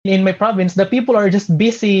In my province, the people are just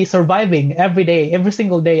busy surviving every day, every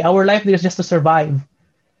single day. Our life is just to survive.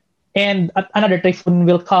 And another typhoon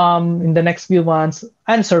will come in the next few months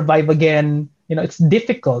and survive again. It's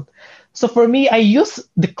difficult. So for me, I use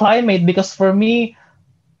the climate because for me,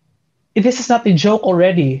 this is not a joke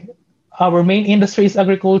already. Our main industry is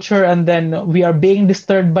agriculture, and then we are being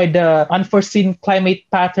disturbed by the unforeseen climate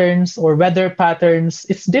patterns or weather patterns.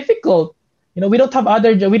 It's difficult. We don't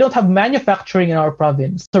have manufacturing in our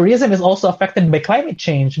province. Tourism is also affected by climate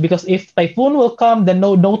change because if typhoon will come, then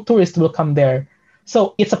no tourist will come there.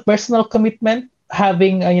 So it's a personal commitment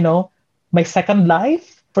having, my second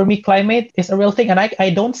life. For me, climate is a real thing, and I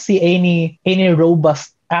don't see any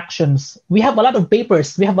robust actions. We have a lot of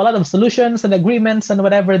papers, we have a lot of solutions and agreements and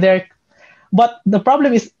whatever there, but the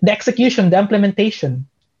problem is the execution, the implementation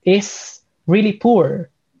is really poor.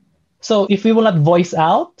 So if we will not voice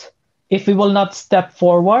out, if we will not step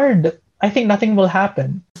forward, I think nothing will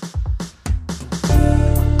happen.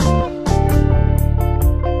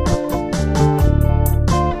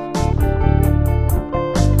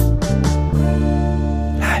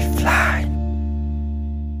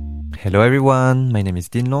 Hello everyone, my name is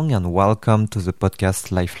Din Long and welcome to the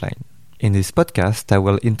podcast Lifeline. In this podcast, I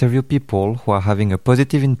will interview people who are having a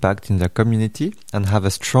positive impact in their community and have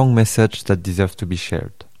a strong message that deserves to be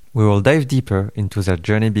shared. We will dive deeper into their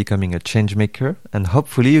journey becoming a change maker, and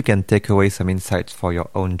hopefully you can take away some insights for your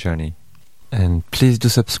own journey. And please do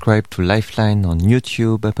subscribe to Lifeline on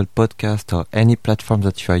YouTube, Apple Podcast or any platform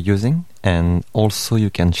that you are using. And also you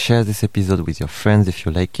can share this episode with your friends if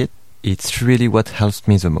you like it. It's really what helps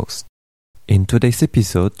me the most. In today's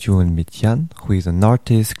episode, you will meet Yan, who is an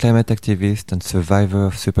artist, climate activist, and survivor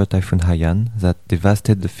of Super Typhoon Haiyan that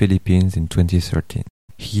devastated the Philippines in 2013.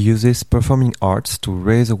 He uses performing arts to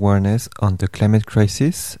raise awareness on the climate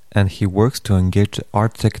crisis, and he works to engage the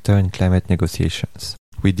art sector in climate negotiations.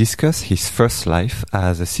 We discuss his first life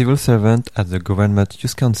as a civil servant at the Government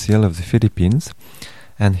Youth Council of the Philippines,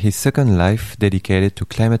 and his second life dedicated to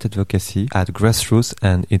climate advocacy at grassroots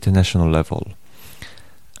and international level.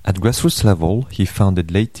 At grassroots level, he founded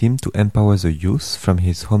Leyte to empower the youth from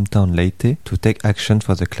his hometown Leyte to take action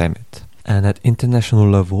for the climate. And at international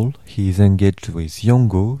level, he is engaged with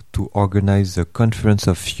Yongo to organize the Conference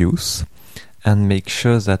of Youth and make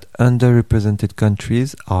sure that underrepresented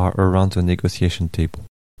countries are around the negotiation table.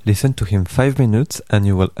 Listen to him 5 minutes and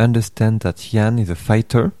you will understand that Yan is a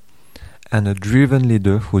fighter and a driven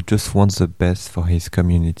leader who just wants the best for his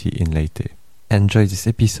community in Leyte. Enjoy this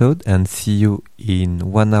episode and see you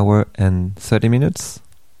in 1 hour and 30 minutes.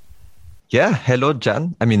 Yeah, hello,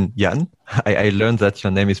 Yan. I learned that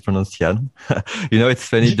your name is pronounced Yan. It's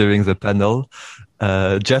funny during the panel.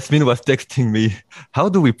 Jasmine was texting me, how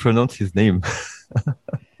do we pronounce his name?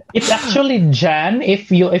 It's actually Jan if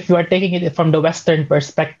you are taking it from the Western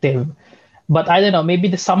perspective. But I don't know,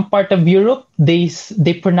 maybe some part of Europe, they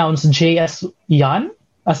pronounce J as Yan,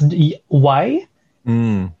 as Y.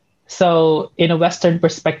 Mm. So in a Western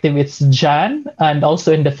perspective, it's Jan, and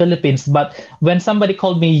also in the Philippines. But when somebody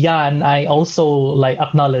called me Yan, I also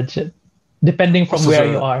acknowledge it, depending from where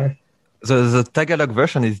you are. The Tagalog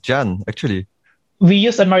version is Jan, actually. We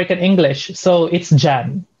use American English, so it's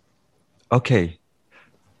Jan. Okay.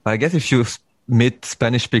 I guess if you meet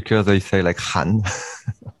Spanish speakers, they say Han.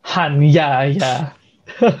 Han, yeah.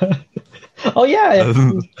 Oh, yeah.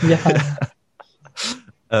 Yeah.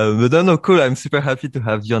 But no, cool. I'm super happy to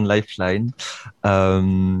have you on Lifeline.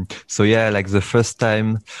 The first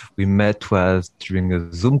time we met was during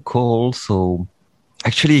a Zoom call. So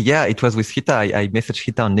actually, it was with Rita. I messaged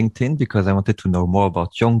Rita on LinkedIn because I wanted to know more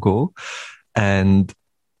about Yongo. And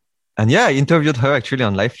I interviewed her actually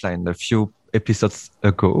on Lifeline a few episodes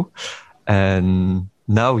ago. And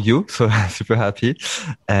now you, so I'm super happy.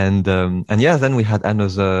 And then we had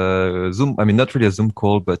another Zoom, not really a Zoom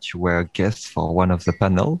call, but you were a guest for one of the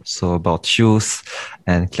panel. So about youth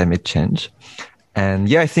and climate change.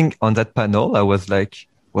 And I think on that panel, I was like,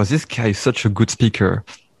 was this guy such a good speaker?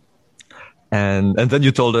 And then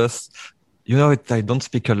you told us, I don't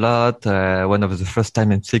speak a lot. One of the first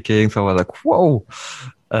time I'm speaking. So I was like, whoa,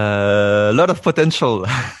 a lot of potential.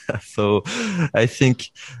 So I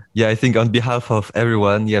think on behalf of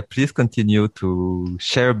everyone, please continue to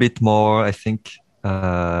share a bit more. I think,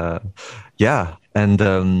 I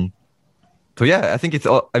think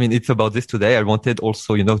it's about this today. I wanted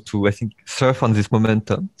also, to, I think, surf on this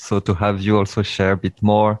momentum. So to have you also share a bit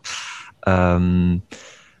more.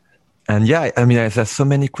 There's so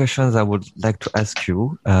many questions I would like to ask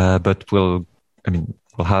you, but we'll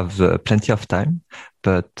have plenty of time.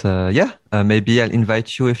 But maybe I'll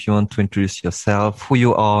invite you if you want to introduce yourself, who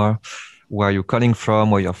you are, where you're calling from,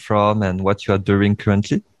 where you're from, and what you are doing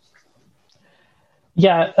currently.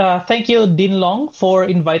 Yeah, thank you, Din Long, for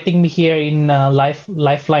inviting me here in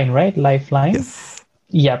Lifeline, right? Lifeline. Yes.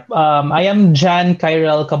 Yep. I am Jan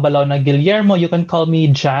Kyrel Cabalona Guillermo. You can call me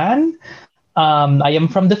Jan. I am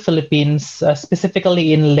from the Philippines,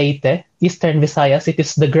 specifically in Leyte, Eastern Visayas. It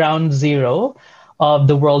is the ground zero of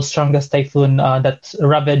the world's strongest typhoon that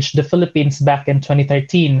ravaged the Philippines back in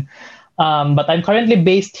 2013. But I'm currently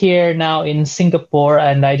based here now in Singapore,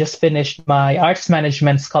 and I just finished my arts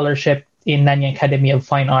management scholarship in Nanyang Academy of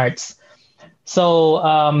Fine Arts. So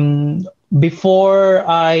before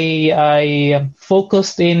I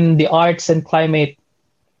focused in the arts and climate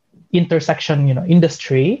intersection,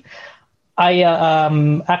 industry, I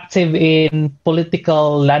active in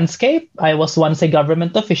political landscape. I was once a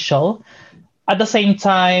government official. At the same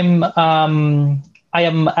time, I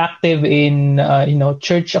am active in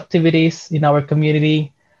church activities in our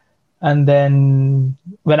community. And then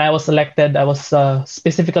when I was elected, I was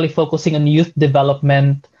specifically focusing on youth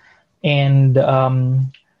development and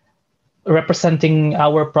representing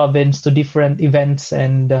our province to different events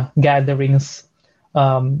and gatherings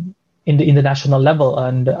in the national level,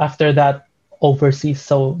 and after that, overseas.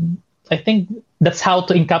 So I think that's how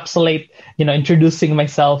to encapsulate, introducing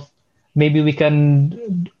myself. Maybe we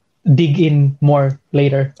can dig in more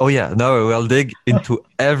later. Oh yeah, no, we'll dig into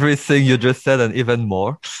everything you just said and even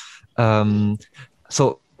more.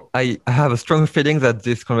 So I have a strong feeling that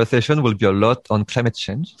this conversation will be a lot on climate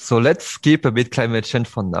change. So let's skip a bit climate change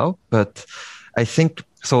for now. But I think,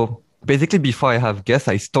 so basically before I have guests,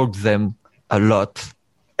 I stalked them a lot.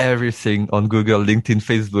 Everything on Google, LinkedIn,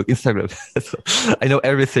 Facebook, Instagram. So I know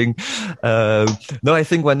everything. No, I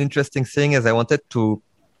think one interesting thing is I wanted to,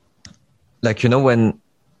 when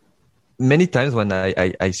many times when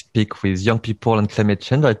I speak with young people on climate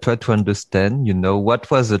change, I try to understand, what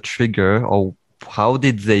was the trigger or how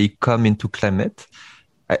did they come into climate?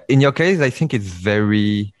 In your case, I think it's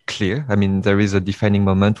very clear. I mean, there is a defining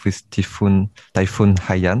moment with Typhoon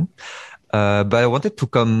Haiyan. But I wanted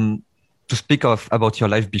to speak about your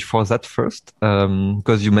life before that first,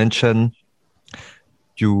 because you mentioned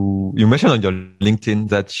on your LinkedIn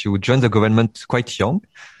that you joined the government quite young.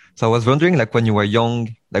 So I was wondering, when you were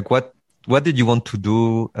young, what did you want to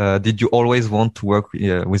do? Did you always want to work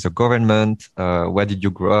with the government? Where did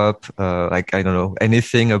you grow up? I don't know,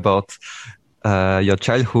 anything about your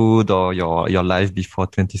childhood or your life before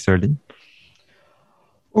 2013?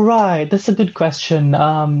 Right, that's a good question.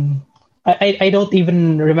 I don't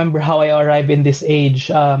even remember how I arrived in this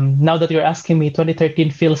age. Now that you're asking me,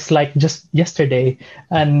 2013 feels like just yesterday.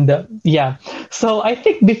 And yeah, so I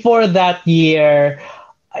think before that year,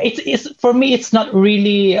 it's for me, it's not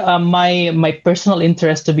really my personal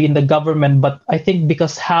interest to be in the government, but I think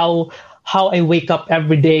because how I wake up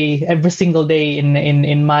every day, every single day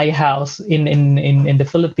in my house in the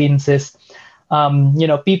Philippines is,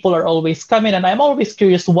 people are always coming, and I'm always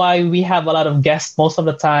curious why we have a lot of guests most of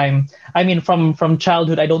the time. I mean, from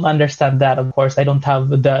childhood, I don't understand that. Of course, I don't have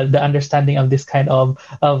the understanding of this kind of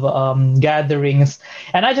gatherings,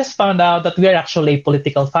 and I just found out that we are actually a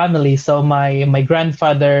political family. So my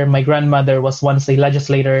grandfather, my grandmother was once a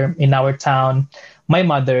legislator in our town. My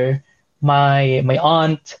mother, my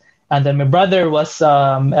aunt, and then my brother was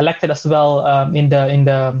elected as well in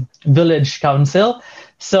the village council.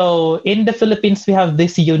 So in the Philippines, we have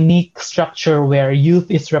this unique structure where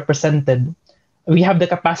youth is represented. We have the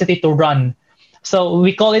capacity to run. So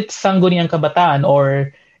we call it Sangguniang Kabataan,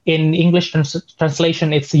 or in English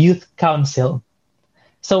translation, it's Youth Council.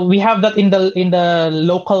 So we have that in the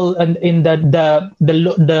local, and in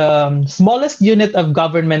the smallest unit of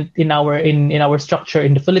government in our structure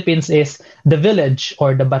in the Philippines is the village,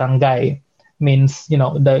 or the barangay, means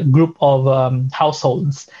the group of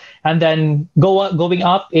households. And then going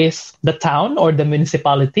up is the town, or the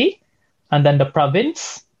municipality, and then the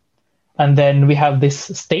province, and then we have this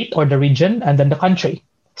state, or the region, and then the country.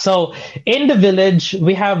 So in the village,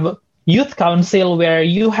 we have youth council, where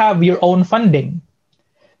you have your own funding.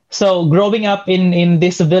 So growing up in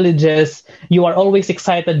these villages, you are always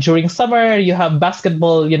excited during summer. You have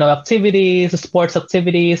basketball, activities, sports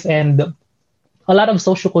activities, and a lot of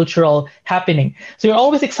sociocultural happening. So you're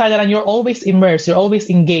always excited, and you're always immersed, you're always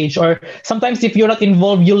engaged. Or sometimes if you're not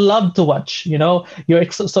involved, you love to watch.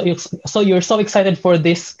 You're so excited for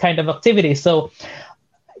this kind of activity. So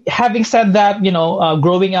having said that,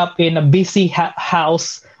 growing up in a busy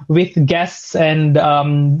house with guests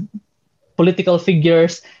and political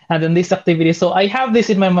figures, and then this activity. So I have this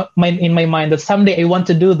in my mind that someday I want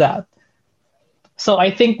to do that. So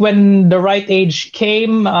I think when the right age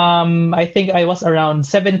came, I think I was around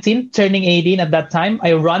 17, turning 18 at that time.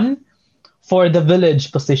 I run for the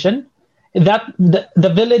village position,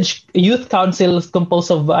 The village youth council is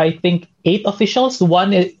composed of, I think, 8 officials.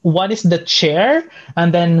 One is the chair,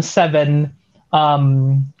 and then 7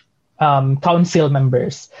 council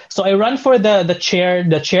members. So I run for the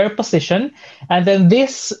chair position, and then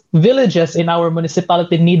these villages in our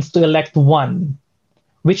municipality needs to elect one,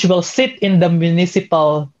 which will sit in the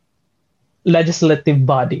municipal legislative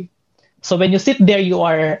body. So when you sit there, you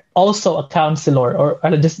are also a councillor or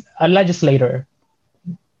a legislator,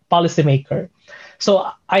 policymaker. So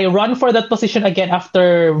I run for that position again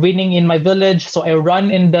after winning in my village. So I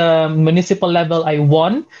run in the municipal level, I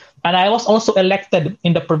won. And I was also elected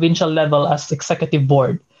in the provincial level as executive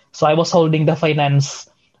board. So I was holding the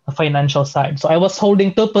financial side. So I was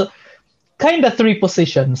holding kind of 3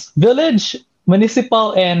 positions: village,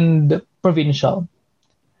 municipal, and provincial.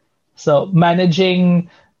 So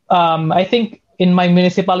managing, I think in my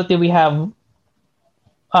municipality we have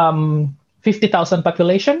 50,000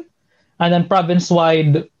 population, and then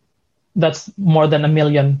province-wide, that's more than 1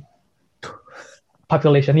 million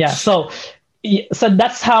population. Yeah. So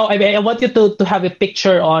that's how I want you to have a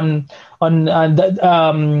picture on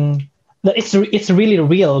that it's really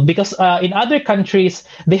real, because in other countries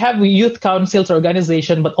they have youth councils or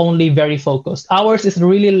organization, but only very focused. Ours is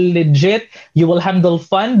really legit. You will handle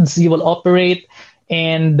funds, you will operate,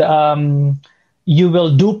 and you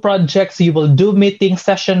will do projects, you will do meeting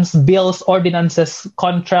sessions, bills, ordinances,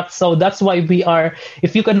 contracts. So that's why we are,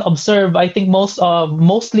 if you can observe, I think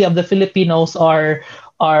mostly of the Filipinos are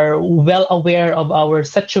well aware of our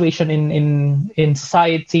situation in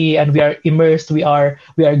society, and we are immersed. We are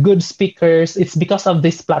good speakers. It's because of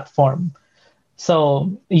this platform.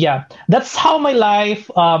 So yeah, that's how my life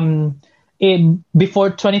before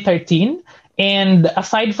 2013. And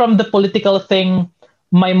aside from the political thing,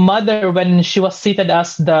 my mother, when she was seated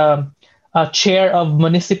as the chair of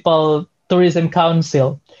Municipal Tourism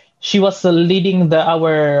Council, she was leading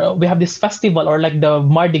we have this festival, or like the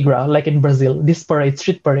Mardi Gras, like in Brazil, this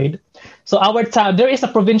street parade. So our town, there is a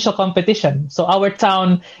provincial competition. So our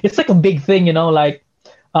town, it's like a big thing, like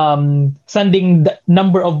sending the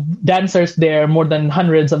number of dancers there, more than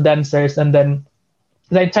hundreds of dancers, and then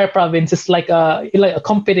the entire province is like a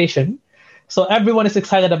competition. So everyone is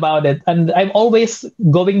excited about it, and I'm always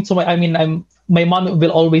going to my mom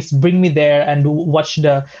will always bring me there and watch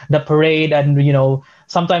the parade, and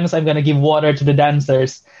sometimes I'm gonna give water to the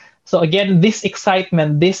dancers. So again, this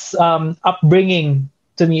excitement, this upbringing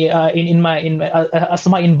to me as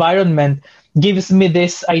my environment gives me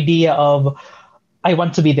this idea of I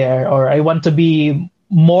want to be there, or I want to be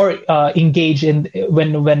more engaged in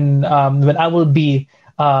when I will be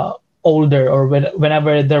older, or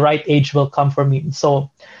whenever the right age will come for me. So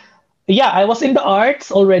yeah, I was in the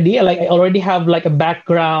arts already. Like I already have like a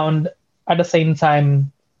background, at the same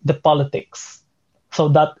time the politics. So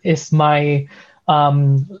that is my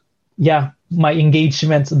my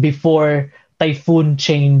engagements before Typhoon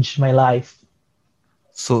changed my life.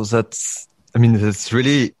 So that's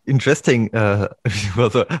really interesting.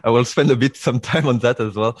 Well, I will spend some time on that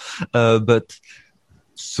as well. But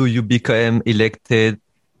so you became elected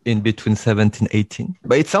in between 17, 18.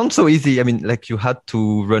 But it sounds so easy. Like you had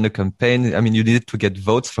to run a campaign. You needed to get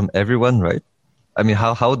votes from everyone, right?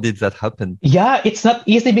 How did that happen? Yeah, it's not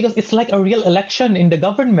easy because it's like a real election in the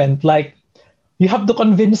government. Like you have to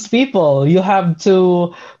convince people. You have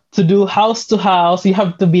to do house to house. You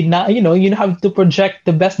have to be, you have to project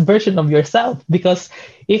the best version of yourself, because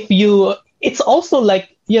it's also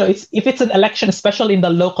like, if it's an election, especially in the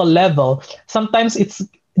local level, sometimes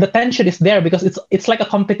the tension is there because it's like a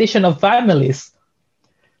competition of families.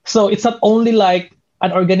 So it's not only like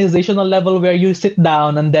an organizational level where you sit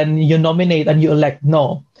down and then you nominate and you elect.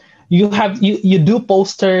 No, you do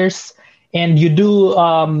posters, and you do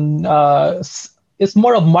it's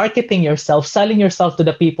more of marketing yourself, selling yourself to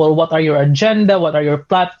the people. What are your agenda? What are your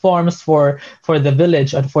platforms for the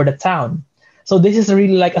village and for the town? So this is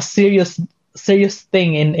really like a serious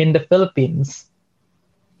thing in the Philippines.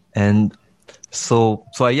 And so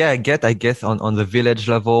yeah, I guess on the village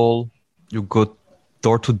level, you go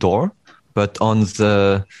door to door, but on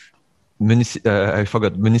the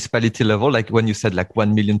municipality level, like when you said like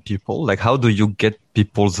 1 million people, like how do you get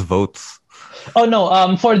people's votes? Oh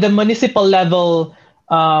no, for the municipal level,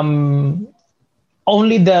 only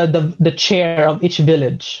the chair of each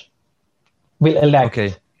village will elect.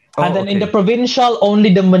 Okay. And then in the provincial,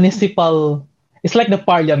 only the municipal, it's like the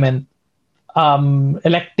parliament,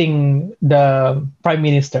 electing the prime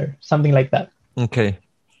minister, something like that. Okay.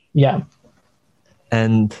 Yeah.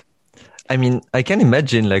 And I can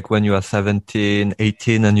imagine like when you are 17,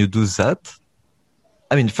 18 and you do that.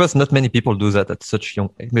 First, not many people do that at such young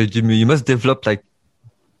age. You must develop like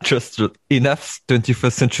just enough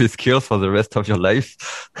 21st century skills for the rest of your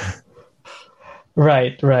life.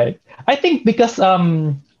 Right, right. I think because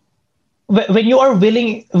when you are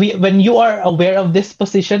when you are aware of this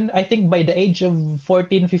position, I think by the age of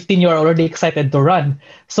 14, 15, you are already excited to run.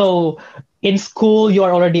 So in school, you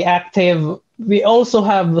are already active. We also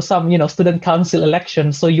have some, student council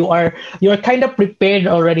elections. So you're kind of prepared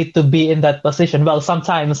already to be in that position. Well,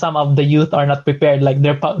 sometimes some of the youth are not prepared. Like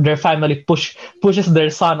their family pushes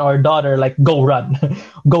their son or daughter, like, go run,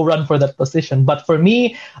 go run for that position. But for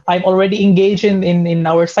me, I'm already engaged in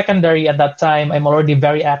our secondary at that time. I'm already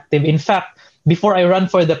very active. In fact, before I run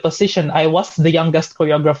for the position, I was the youngest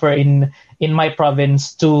choreographer in my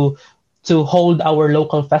province to hold our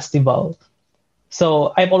local festival.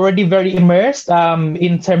 So I'm already very immersed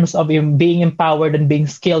in terms of being empowered and being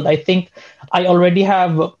skilled. I think I already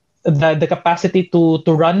have the capacity to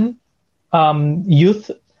run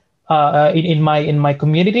youth in my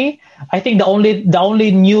community. I think the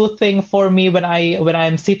only new thing for me when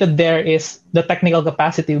I'm seated there is the technical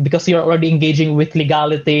capacity, because you're already engaging with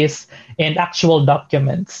legalities and actual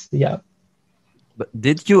documents. Yeah. But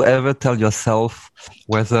did you ever tell yourself,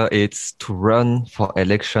 whether it's to run for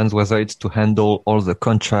elections, whether it's to handle all the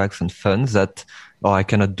contracts and funds, that, oh, I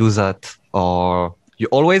cannot do that? Or you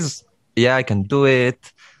always, yeah, I can do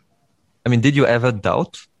it. I mean, did you ever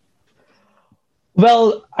doubt?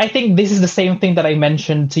 Well, I think this is the same thing that I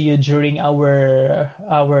mentioned to you during our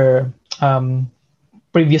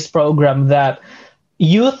previous program, that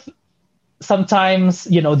youth sometimes,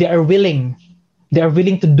 they are willing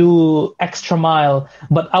to do extra mile,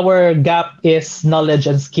 but our gap is knowledge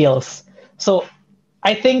and skills. So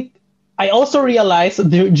I think I also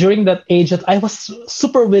realized during that age that I was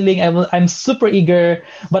super willing, I'm super eager,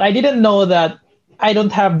 but I didn't know that I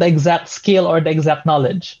don't have the exact skill or the exact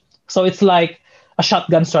knowledge. So it's like a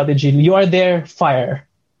shotgun strategy. You are there, fire.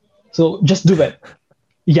 So just do it.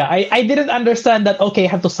 Yeah, I didn't understand that, okay, I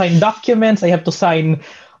have to sign documents, I have to sign,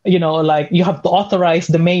 like, you have to authorize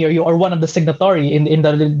the mayor. You are one of the signatory in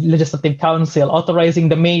the legislative council, authorizing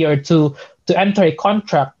the mayor to enter a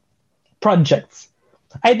contract projects.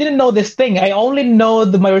 I didn't know this thing. I only know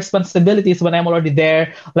my responsibilities when I'm already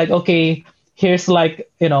there. Like, okay, here's, like,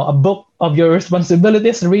 a book of your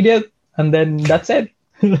responsibilities, read it, and then that's it.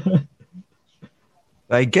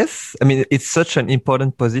 I guess, I mean, it's such an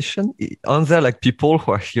important position. Aren't there, like, people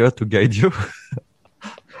who are here to guide you?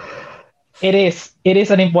 It is. It is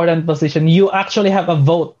an important position. You actually have a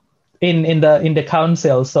vote in the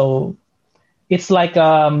council, so it's like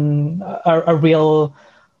a real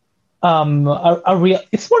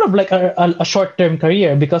It's more of like a short term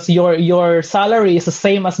career, because your salary is the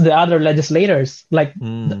same as the other legislators, like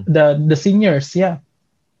the seniors. Yeah.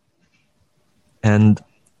 And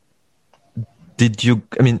did you,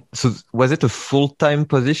 I mean, so was it a full-time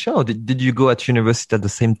position, or did you go at university at the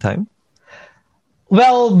same time?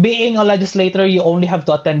 Well, being a legislator, you only have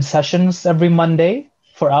to attend sessions every Monday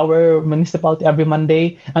for our municipality every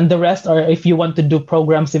Monday. And the rest are, if you want to do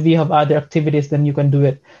programs, if you have other activities, then you can do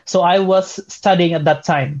it. So I was studying at that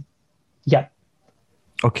time. Yeah.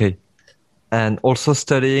 Okay. And also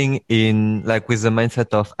studying in, like, with the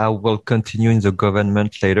mindset of, I will continue in the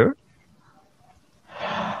government later.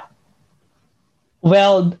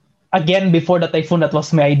 Well, again, before the typhoon, that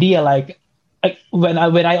was my idea. Like, when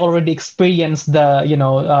I already experienced the,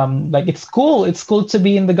 like, it's cool to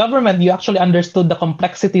be in the government. You actually understood the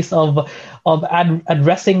complexities of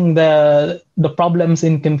addressing the problems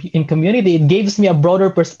in community. It gives me a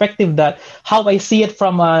broader perspective, that how I see it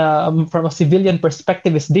from a civilian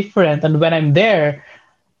perspective is different. And when I'm there,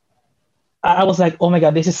 I was like, oh my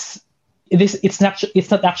God, it's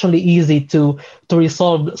not actually easy to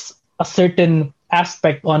resolve a certain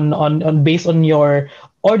aspect on based on your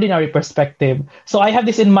ordinary perspective. So I have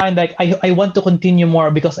this in mind, like, I want to continue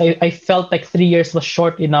more, because I felt like 3 years was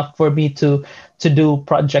short enough for me to do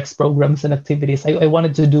projects, programs, and activities. I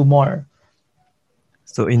wanted to do more.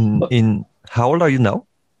 So in how old are you now?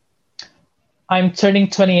 I'm turning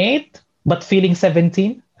 28, but feeling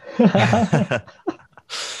 17.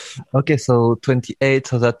 Okay, so 28,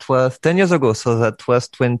 so that was 10 years ago. So that was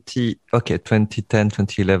 2010,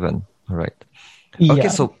 2011. All right. Yeah. Okay,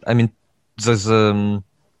 so, I mean, the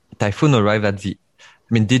typhoon arrived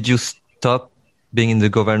did you stop being in the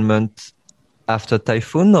government after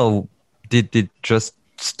typhoon, or did it just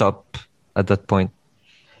stop at that point?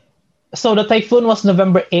 So the typhoon was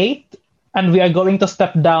November 8th, and we are going to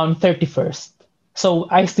step down 31st. So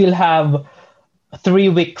I still have 3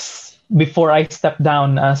 weeks before I step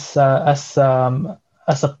down as a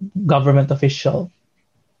government official.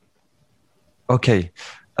 Okay.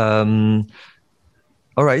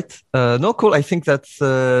 All right. No, cool. I think that's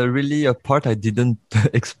really a part I didn't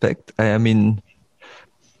expect. I mean,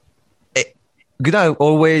 eh, you know,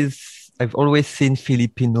 I've always seen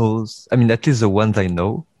Filipinos. I mean, at least the ones I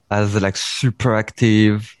know, as like super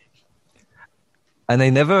active, and I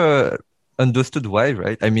never understood why.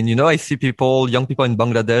 Right? I mean, you know, I see young people in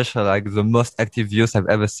Bangladesh are like the most active youth I've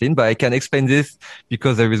ever seen. But I can explain this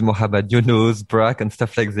because there is Muhammad Yunus, Brak, and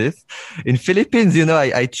stuff like this. In Philippines, you know,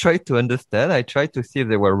 I try to understand. I try to see if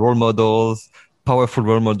there were role models, powerful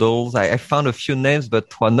role models. I found a few names,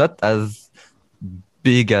 but were not as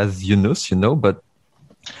big as Yunus, you know, but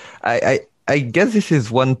I guess this is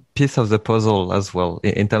one piece of the puzzle as well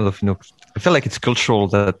in terms of, you know, I feel like it's cultural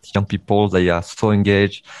that young people, they are so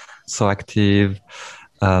engaged, so active.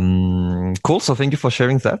 Cool. So thank you for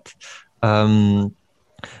sharing that. Um,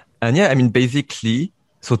 and yeah, I mean, basically,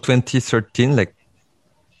 so 2013, like,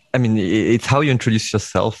 I mean, it's how you introduce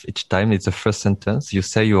yourself each time. It's the first sentence. You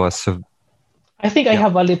say you are, I think I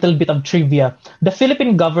have a little bit of trivia. The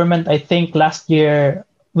Philippine government, I think last year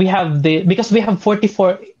because we have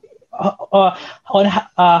 44 on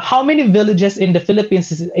how many villages in the Philippines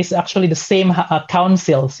is actually the same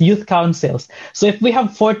councils, youth councils. So if we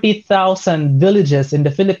have 40,000 villages in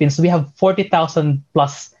the Philippines, we have 40,000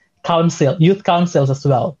 plus youth councils as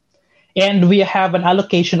well. And we have an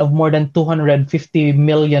allocation of more than $250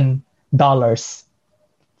 million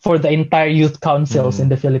for the entire youth councils in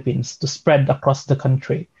the Philippines to spread across the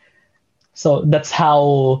country. So that's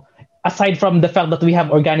how, aside from the fact that we have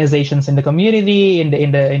organizations in the community, in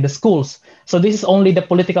the schools. So this is only the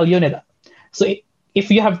political unit. So if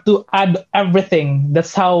you have to add everything,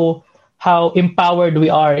 that's how empowered we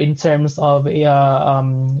are in terms of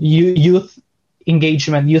youth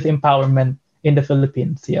engagement, youth empowerment in the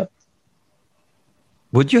Philippines. Yeah.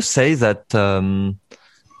 Would you say that,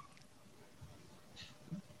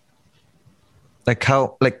 like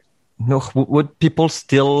how, like, no, would people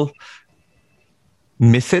still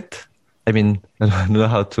miss it? I mean, I don't know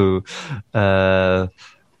how to, but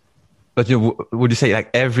you know, would you say like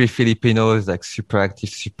every Filipino is like super active,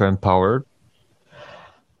 super empowered?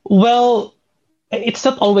 Well, it's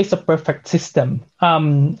not always a perfect system.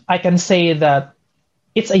 I can say that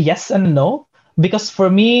it's a yes and a no, because for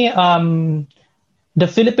me, the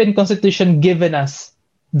Philippine Constitution given us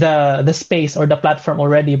the space or the platform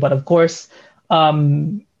already, but of course,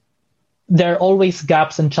 there are always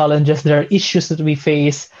gaps and challenges. There are issues that we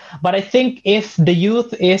face, but I think if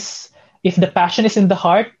the passion is in the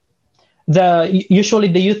heart, usually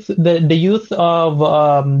the youth of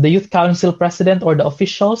the youth council president or the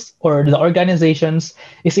officials or the organizations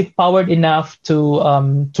is empowered enough to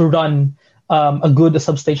run a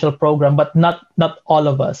substantial program, but not all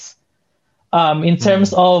of us. In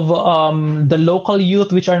terms of the local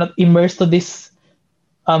youth which are not immersed to this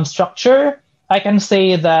structure, I can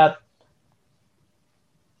say that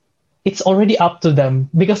it's already up to them,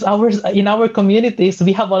 because in our communities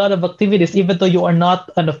we have a lot of activities. Even though you are not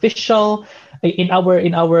an official in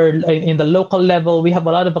the local level, we have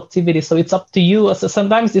a lot of activities. So it's up to you. So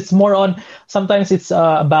sometimes it's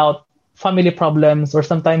about family problems, or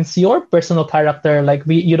sometimes your personal character. Like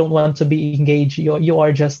you don't want to be engaged. You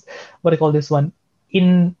are just, what do you call this one,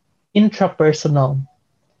 intrapersonal.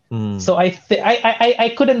 So I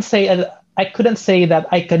couldn't say that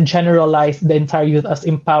I can generalize the entire youth as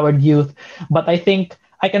empowered youth, but I think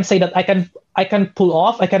I can say that I can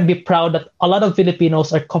be proud that a lot of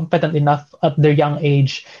Filipinos are competent enough at their young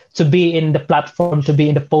age to be in the platform, to be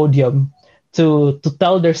in the podium, to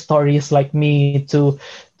tell their stories like me, to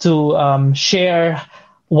share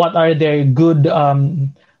what are their good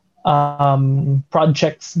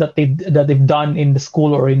projects that they've done in the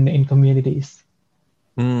school or in communities.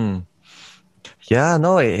 Yeah,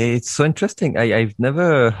 no, it's so interesting. I've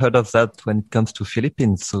never heard of that when it comes to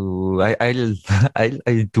Philippines. So I'll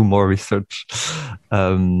do more research.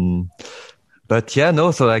 But yeah,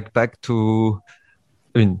 no, so like back to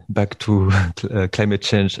climate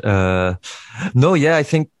change. No, yeah, I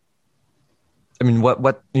think, I mean,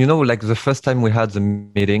 what, you know, like the first time we had the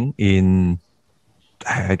meeting in,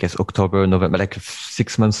 I guess, October, November, like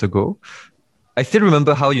 6 months ago, I still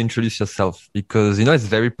remember how you introduce yourself, because, you know, it's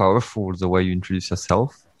very powerful the way you introduce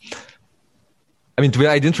yourself. I mean,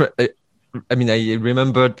 I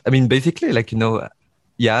remembered, I mean, basically, like, you know,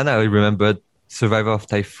 Jan, I remembered Survivor of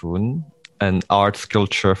Typhoon and art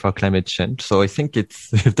sculpture for climate change. So I think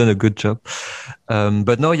you've done a good job.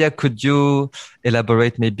 But no, yeah, could you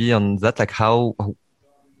elaborate maybe on that? Like how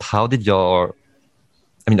did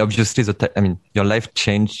obviously your life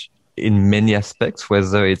changed in many aspects,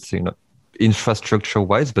 whether it's, you know, infrastructure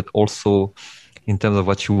wise, but also in terms of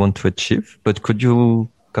what you want to achieve. But could you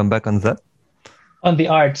come back on that? On the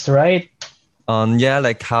arts, right? On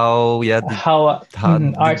like how did Arts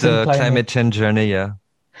and the climate. climate change journey,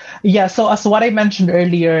 Yeah, so as what I mentioned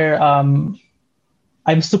earlier,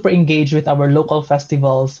 I'm super engaged with our local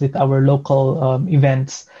festivals, with our local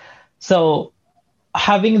events. So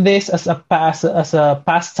having this as a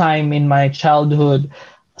pastime in my childhood,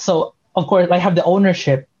 so of course I have the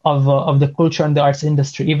ownership of the culture and the arts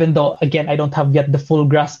industry, even though again I don't have yet the full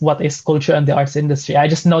grasp what is culture and the arts industry. I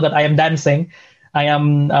just know that I am dancing, I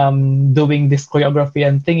am doing this choreography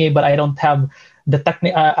and thingy, but I don't have the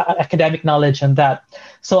academic knowledge and that.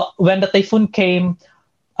 So when the typhoon came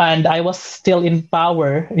and I was still in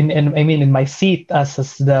power, in my seat as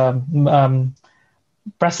the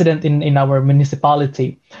president in our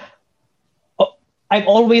municipality, I'm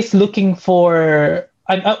always looking for.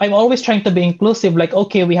 I'm always trying to be inclusive. Like,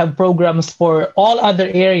 okay, we have programs for all other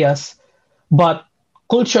areas, but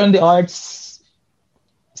culture and the arts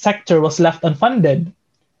sector was left unfunded.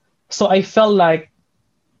 So I felt like,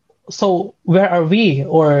 so where are we?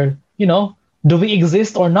 Or, do we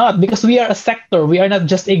exist or not? Because we are a sector. We are not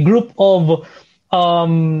just a group of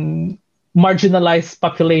marginalized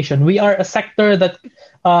population. We are a sector that,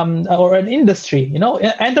 or an industry,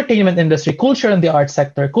 entertainment industry, culture and the arts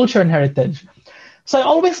sector, culture and heritage. So I'm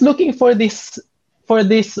always looking for this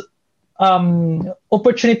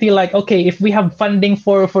opportunity. Like, okay, if we have funding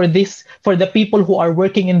for the people who are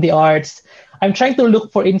working in the arts, I'm trying to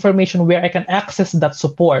look for information where I can access that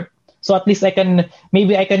support. So at least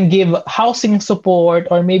maybe I can give housing support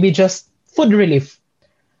or maybe just food relief.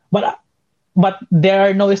 But there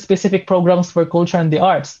are no specific programs for culture and the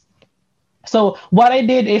arts. So what I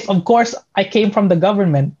did is, of course, I came from the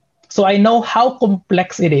government. So I know how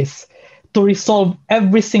complex it is to resolve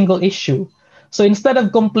every single issue. So instead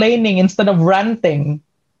of complaining, instead of ranting,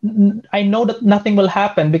 I know that nothing will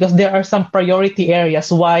happen because there are some priority areas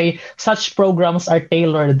why such programs are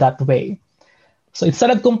tailored that way. So instead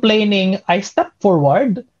of complaining, I step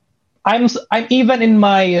forward. I'm even in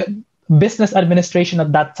my business administration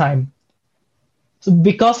at that time. So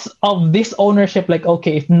because of this ownership, like,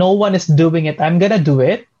 okay, if no one is doing it, I'm gonna do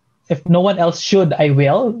it. If no one else should, I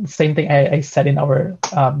will. Same thing I said in our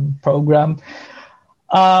program.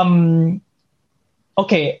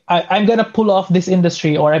 Okay, I'm gonna pull off this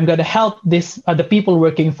industry, or I'm gonna help the people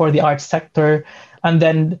working for the arts sector, and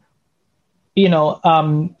then,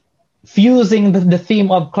 fusing the theme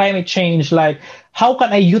of climate change, like how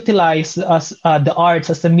can I utilize the arts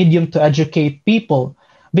as a medium to educate people?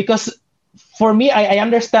 Because for me, I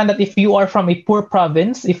understand that if you are from a poor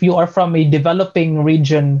province, if you are from a developing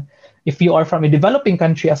region, if you are from a developing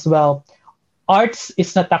country as well, arts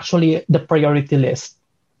is not actually the priority list.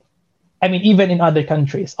 I mean, even in other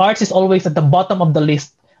countries, arts is always at the bottom of the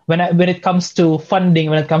list when it comes to funding,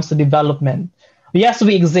 when it comes to development. Yes,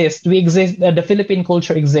 we exist. We exist. The Philippine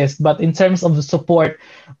culture exists, but in terms of the support,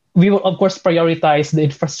 we will of course prioritize the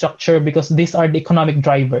infrastructure because these are the economic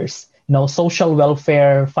drivers. Social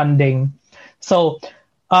welfare funding. So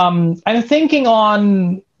I'm thinking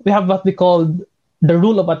we have what we call the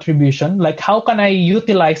rule of attribution. Like, how can I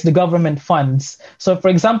utilize the government funds? So, for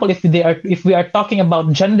example, if we are talking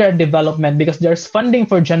about gender and development, because there's funding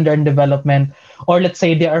for gender and development, or let's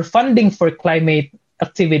say there are funding for climate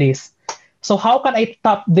activities. So how can I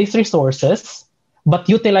tap these resources, but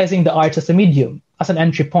utilizing the arts as a medium, as an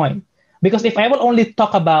entry point? Because if I will only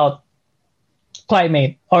talk about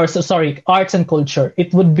arts and culture,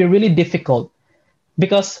 it would be really difficult.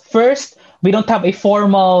 Because first, we don't have a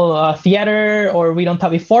formal theater, or we don't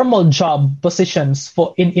have a formal job positions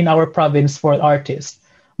in our province for artists.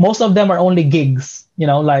 Most of them are only gigs,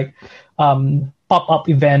 like pop-up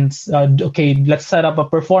events. Okay, let's set up a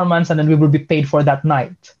performance and then we will be paid for that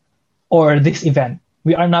night or this event.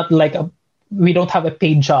 We are not we don't have a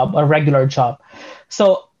paid job, a regular job.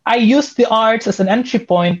 So I use the arts as an entry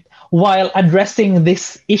point while addressing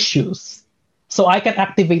these issues. So I can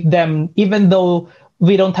activate them even though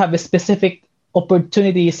we don't have a specific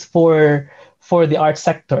opportunities for the art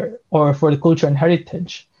sector or for the culture and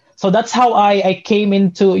heritage. So that's how I came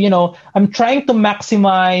into, I'm trying to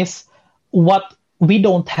maximize what we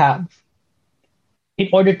don't have in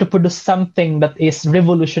order to produce something that is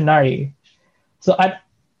revolutionary. So at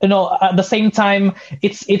the same time,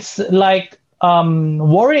 it's like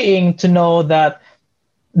worrying to know that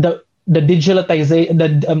the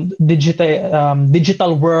digitalization,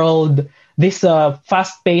 digital world, this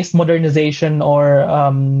fast-paced modernization, or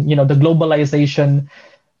the globalization,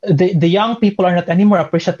 the young people are not anymore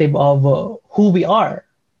appreciative of who we are.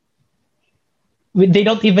 They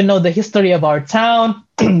don't even know the history of our town.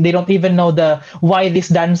 They don't even know why these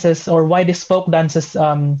dances or why these folk dances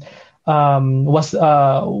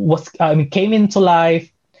came into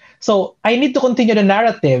life. So I need to continue the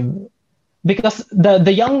narrative because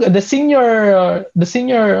the senior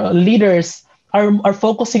leaders are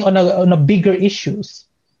focusing on a bigger issues.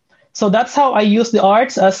 So that's how I use the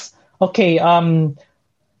arts as okay.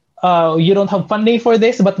 You don't have funding for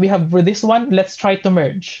this, but we have for this one. Let's try to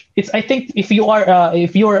merge. It's I think if you are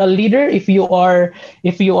a leader, if you are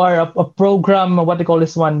a program, what do you call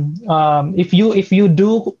this one? If you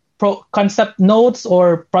do concept notes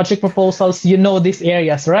or project proposals, you know these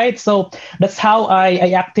areas, right? So that's how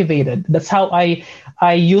I activated. That's how I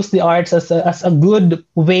use the arts as a good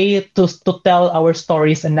way to tell our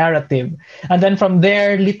stories and narrative. And then from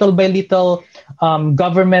there, little by little,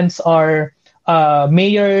 governments are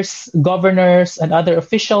mayors, governors, and other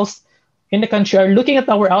officials in the country are looking at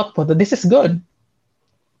our output. That this is good.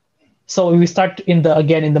 So we start in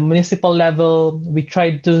the municipal level. We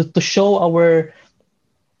try to show our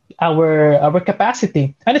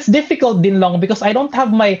capacity, and it's difficult, Din Long, because I don't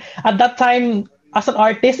have at that time as an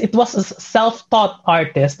artist. It was a self-taught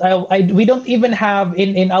artist. We don't even have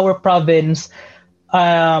in our province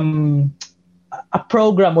a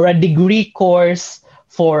program or a degree course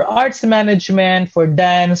for arts management, for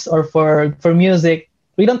dance, or for music.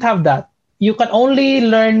 We don't have that. You can only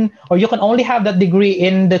learn, or you can only have that degree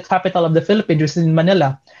in the capital of the Philippines, which is in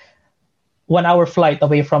Manila, 1 hour flight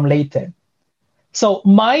away from Leyte. So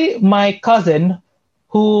my cousin,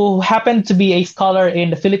 who happened to be a scholar in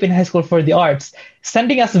the Philippine High School for the Arts,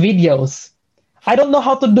 sending us videos. I don't know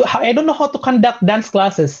how to conduct dance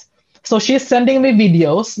classes. So she's sending me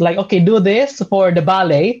videos like, okay, do this for the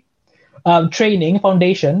ballet training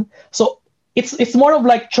foundation. So it's more of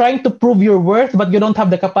like trying to prove your worth, but you don't have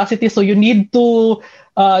the capacity. So you need to.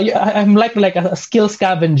 I'm like a skill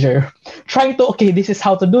scavenger, trying to this is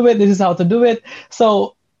how to do it. This is how to do it.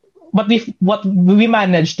 So. But what we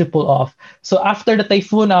managed to pull off. So after the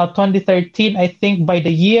typhoon, 2013, I think by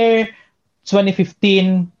the year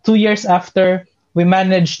 2015, 2 years after, we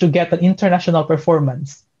managed to get an international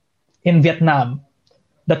performance in Vietnam.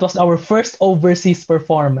 That was our first overseas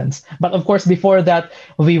performance. But of course, before that,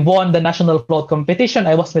 we won the national float competition.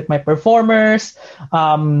 I was with my performers.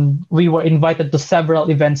 We were invited to several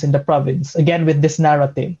events in the province, again, with this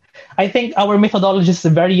narrative. I think our methodology is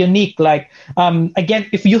very unique. Like, again,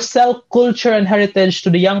 if you sell culture and heritage to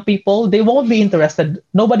the young people, they won't be interested.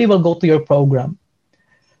 Nobody will go to your program.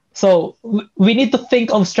 So we need to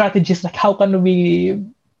think of strategies like how can we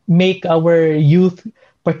make our youth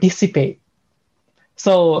participate.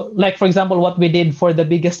 So, like, for example, what we did for the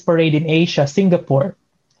biggest parade in Asia, Singapore.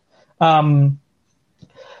 I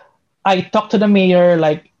talked to the mayor,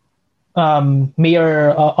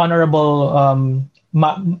 Mayor Honorable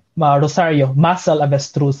Rosario Masal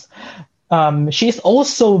Avestruz. She's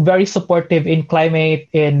also very supportive in climate,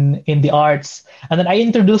 in the arts. And then I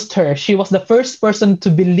introduced her. She was the first person to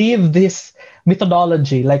believe this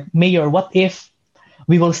methodology. Like, Mayor, what if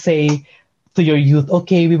we will say to your youth,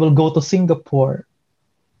 okay, we will go to Singapore.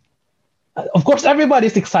 Of course,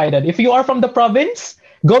 everybody's excited. If you are from the province,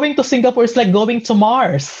 going to Singapore is like going to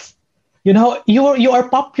Mars. You know, you are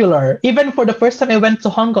popular. Even for the first time I went to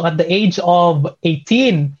Hong Kong at the age of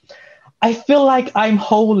 18, I feel like I'm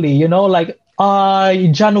holy. You know, like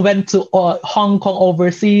John went to Hong Kong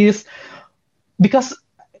overseas because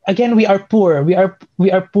again we are poor. We are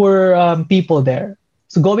poor people there.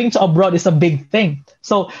 So going to abroad is a big thing.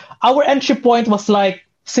 So our entry point was like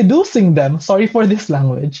seducing them, sorry for this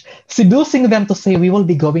language, seducing them to say we will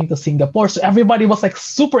be going to Singapore. So everybody was like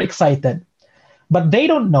super excited. But they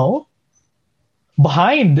don't know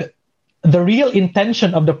behind the real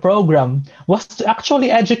intention of the program was to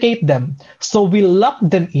actually educate them. So we locked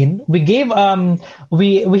them in. We gave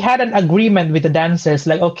we had an agreement with the dancers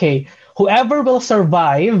like, okay, whoever will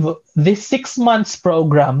survive this 6 months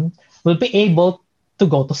program will be able to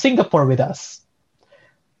go to Singapore with us.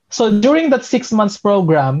 So during that 6 months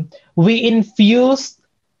program, we infused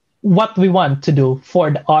what we want to do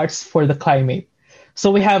for the arts, for the climate.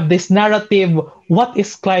 So we have this narrative, what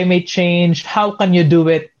is climate change? How can you do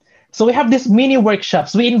it? So we have these mini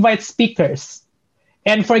workshops. We invite speakers.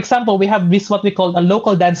 And for example, we have this, what we call a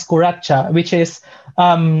local dance kuracha, which is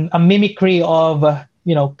a mimicry of,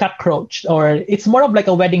 cockroach, or it's more of like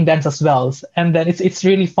a wedding dance as well. And then it's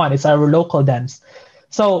really fun. It's our local dance.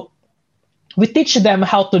 So we teach them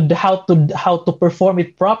how to perform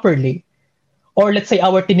it properly. Or let's say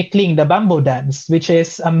our tinikling, the bamboo dance, which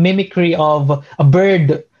is a mimicry of a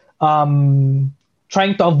bird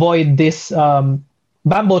trying to avoid this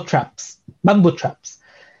bamboo traps.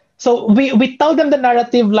 So we tell them the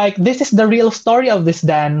narrative like this is the real story of this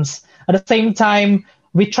dance. At the same time,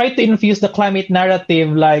 we try to infuse the climate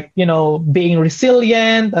narrative, like, being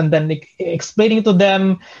resilient, and then explaining to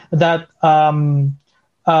them that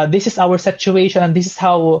this is our situation and this is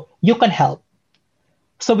how you can help.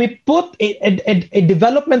 So we put a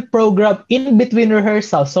development program in between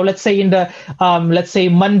rehearsals. So let's say let's say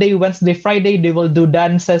Monday, Wednesday, Friday, they will do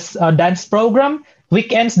dance program.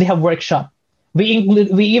 Weekends they have workshop. We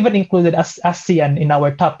even included ASEAN in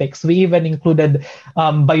our topics. We even included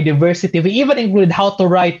biodiversity. We even included how to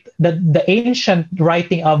write the ancient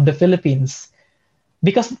writing of the Philippines,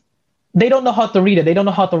 because they don't know how to read it. They don't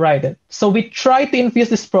know how to write it. So we try to infuse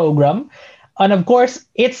this program, and of course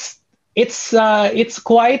it's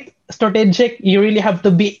quite strategic. You really have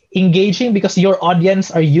to be engaging because your audience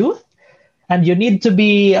are youth, and you need to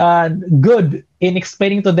be good in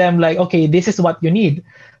explaining to them, like, okay, this is what you need.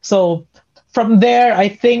 So from there, I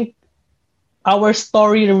think our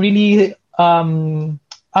story really,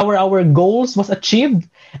 our goals was achieved.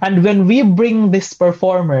 And when we bring these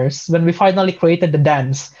performers, when we finally created the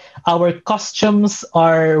dance, our costumes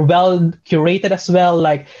are well curated as well.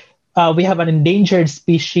 Like, we have an endangered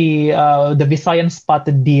species, the Visayan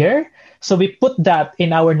spotted deer. So we put that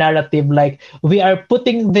in our narrative. Like, we are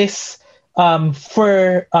putting this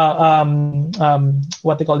fur,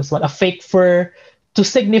 what they call this one, a fake fur, to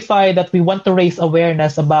signify that we want to raise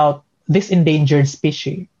awareness about this endangered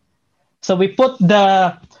species. So we put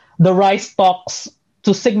the rice stalks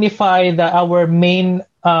to signify our main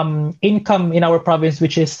income in our province,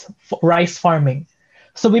 which is rice farming.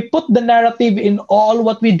 So we put the narrative in all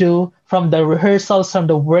what we do, from the rehearsals, from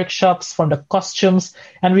the workshops, from the costumes,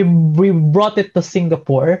 and we brought it to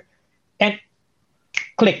Singapore, and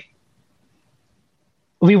click.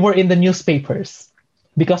 We were in the newspapers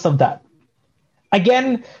because of that.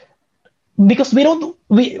 Again, because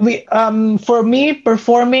for me,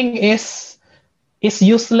 performing is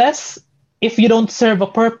useless if you don't serve a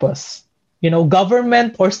purpose.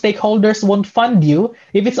 Government or stakeholders won't fund you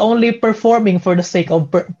if it's only performing for the sake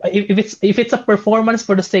of if it's a performance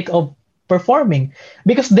for the sake of performing,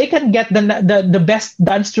 because they can get the best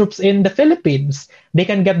dance troops in the Philippines. They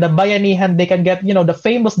can get the Bayanihan, they can get the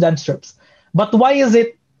famous dance troops. But why is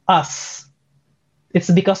it us?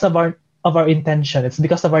 It's because of our intention. It's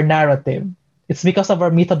because of our narrative. It's because of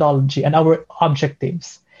our methodology and our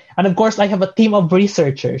objectives. And of course, I have a team of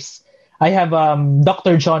researchers. I have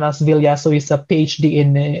Dr. Jonas Villas, who is a PhD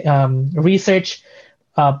in research,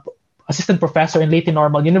 assistant professor in Leyte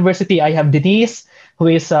Normal University. I have Denise, who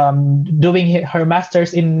is doing her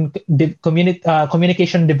master's in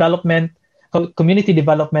communication development, community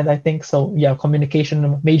development, I think. So yeah,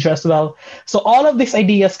 communication major as well. So all of these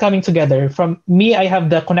ideas coming together. From me, I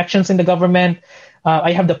have the connections in the government.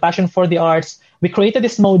 I have the passion for the arts. We created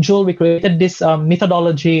this module. We created this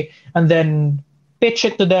methodology, and then pitch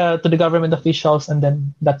it to the government officials, and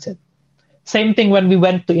then that's it. Same thing when we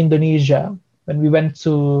went to Indonesia, when we went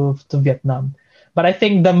to Vietnam. But I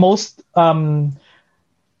think the most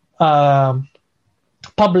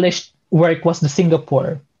published work was the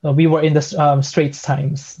Singapore. We were in the Straits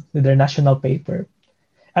Times, their national paper.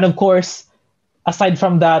 And of course, aside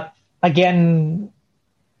from that, again,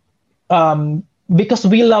 because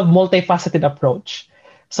we love multifaceted approach.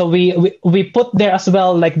 So we put there as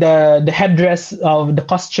well, like the headdress of the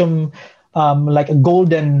costume, like a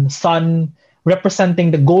golden sun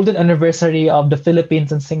representing the golden anniversary of the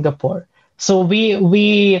Philippines and Singapore. So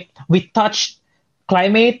we touched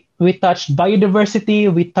climate, we touched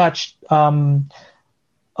biodiversity, we touched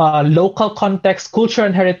local context, culture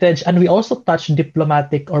and heritage, and we also touched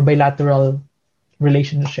diplomatic or bilateral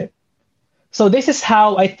relationship. So this is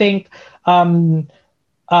how I think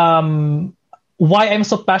why I'm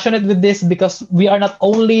so passionate with this, because we are not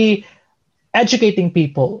only educating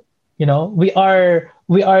people, we are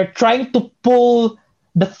trying to pull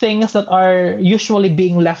the things that are usually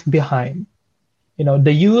being left behind,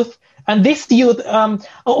 the youth. And this youth,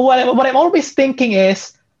 what I'm always thinking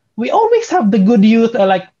is, we always have the good youth,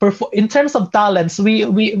 in terms of talents,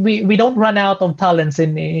 we don't run out of talents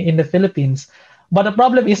in the Philippines. But the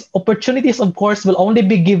problem is, opportunities, of course, will only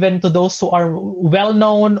be given to those who are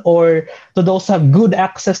well-known or to those who have good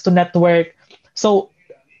access to network. So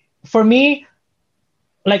for me,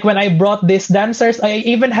 like when I brought these dancers, I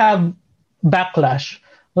even have backlash.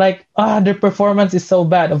 Like, their performance is so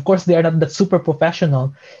bad. Of course, they are not that super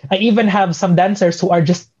professional. I even have some dancers who are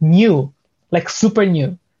just new, like super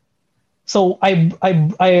new. So I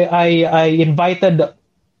invited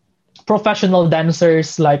professional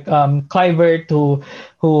dancers like Clivert,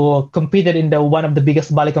 who competed in one of the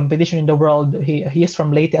biggest ballet competition in the world. He is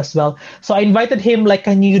from Leyte as well. So I invited him, like,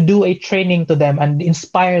 can you do a training to them and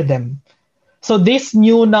inspire them? So this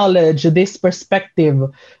new knowledge, this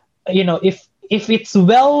perspective, if it's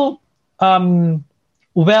well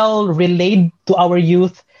relayed to our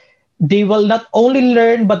youth, they will not only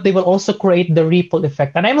learn, but they will also create the ripple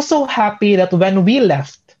effect. And I'm so happy that when we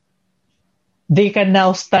left, they can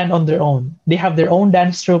now stand on their own. They have their own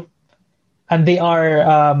dance troupe, and they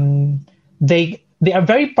are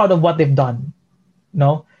very proud of what they've done.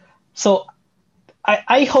 No, so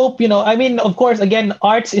I hope, I mean, of course, again,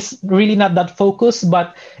 arts is really not that focused,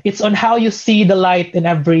 but it's on how you see the light in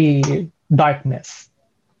every darkness.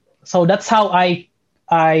 So that's how I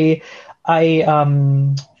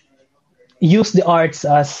use the arts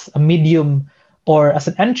as a medium or as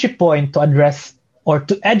an entry point to address or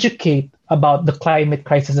to educate about the climate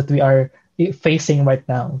crisis that we are facing right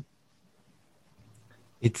now.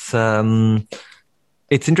 It's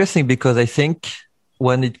interesting because I think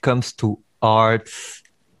when it comes to arts,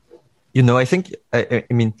 I think I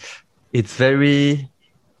mean it's very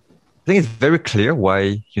clear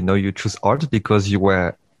why you choose art, because you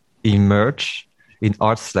were immersed in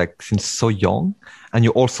arts like since so young, and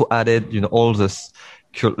you also added all this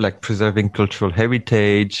like preserving cultural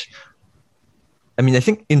heritage. I mean, I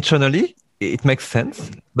think internally it makes sense,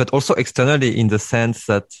 but also externally in the sense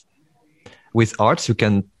that with arts you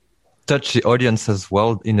can touch the audience as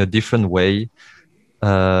well in a different way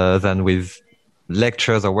than with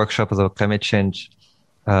lectures or workshops about climate change.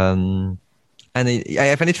 And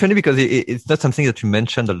I find it funny because it's not something that you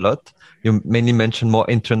mentioned a lot. You mainly mentioned more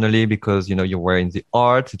internally because, you were in the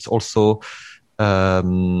arts. It's also a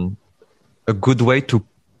good way to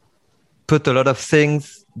put a lot of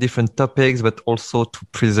things, different topics, but also to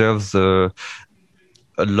preserve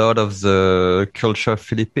a lot of the culture of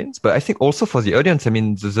Philippines. But I think also for the audience, I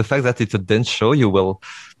mean, the fact that it's a dance show,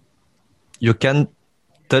 you can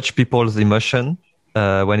touch people's emotion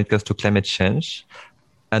when it comes to climate change,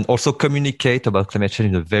 and also communicate about climate change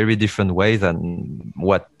in a very different way than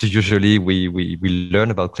what usually we learn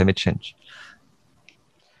about climate change.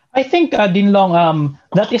 I think, Dinlong,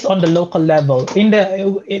 that is on the local level.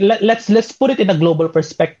 Let's put it in a global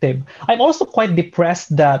perspective. I'm also quite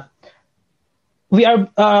depressed that we are,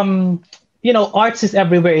 arts is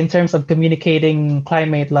everywhere in terms of communicating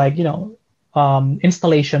climate, like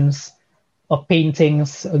installations of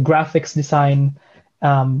paintings, graphics design,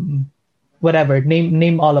 whatever,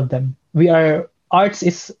 name all of them. Arts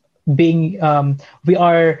is being, we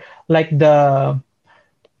are like the,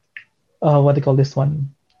 what do you call this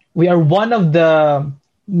one? We are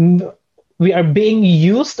we are being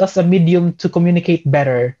used as a medium to communicate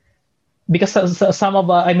better, because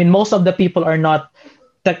most of the people are not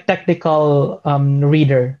technical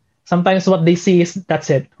reader. Sometimes what they see is that's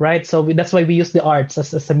it, right? So that's why we use the arts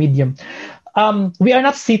as a medium. We are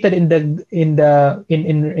not seated in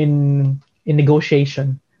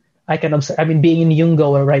negotiation. I can observe. I mean, being in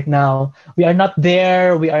Yungo right now, we are not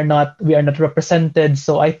there. We are not represented.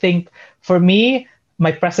 So I think for me,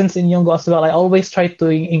 my presence in Yungo as well, I always try to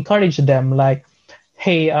encourage them. Like,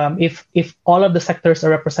 hey, if all of the sectors are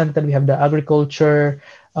represented, we have the agriculture,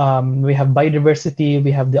 we have biodiversity,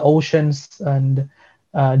 we have the oceans and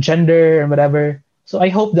gender and whatever. So I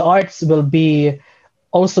hope the arts will be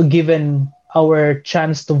also given our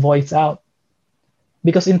chance to voice out,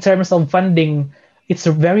 because in terms of funding, it's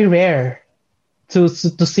very rare to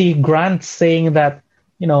see grants saying that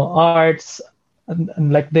arts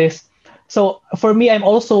and like this. So for me, I'm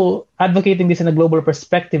also advocating this in a global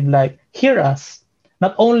perspective. Like, hear us,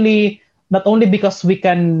 not only because we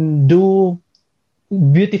can do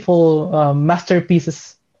beautiful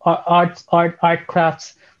masterpieces, art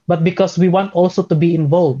crafts, but because we want also to be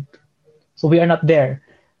involved. So we are not there.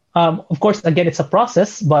 Of course, again, it's a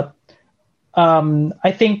process, but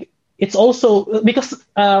I think it's also because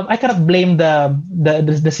I cannot blame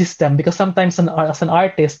the system, because sometimes as an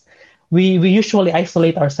artist, we usually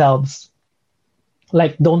isolate ourselves.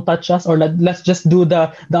 Like, don't touch us, or let's just do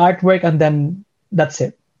the artwork and then that's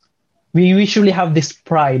it. We usually have this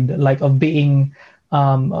pride, like, of being,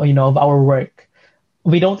 of our work.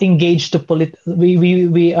 We don't engage to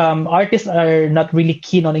we artists are not really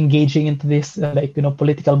keen on engaging into this,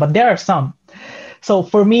 political, but there are some. So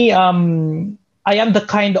for me, I am the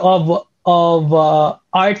kind of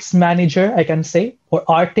arts manager, I can say, or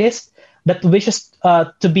artist that wishes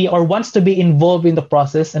to be or wants to be involved in the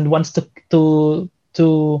process and wants to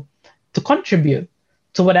contribute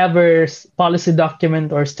to whatever policy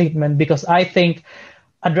document or statement, because I think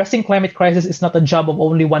addressing climate crisis is not a job of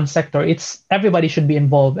only one sector. It's everybody should be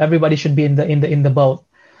involved. Everybody should be in the boat.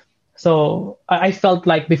 So I felt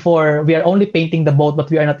like before we are only painting the boat, but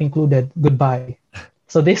we are not included. Goodbye.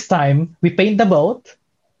 So this time we paint the boat,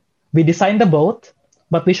 we design the boat,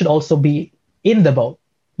 but we should also be in the boat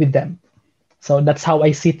with them. So that's how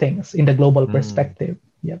I see things in the global Mm. perspective.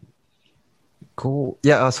 Yeah. Cool.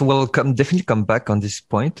 Yeah, so we'll definitely come back on this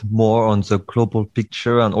point, more on the global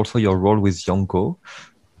picture and also your role with Yongo.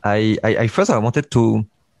 I first I wanted to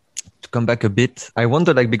come back a bit. I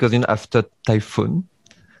wonder, like, because after typhoon,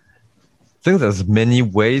 I think there's many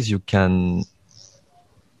ways you can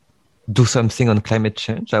do something on climate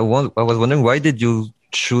change. I was wondering, why did you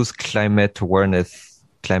choose climate awareness,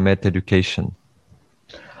 climate education?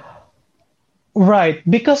 Right,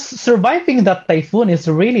 because surviving that typhoon is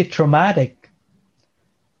really traumatic.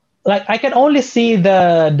 Like I can only see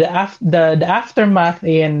the aftermath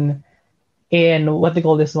in what they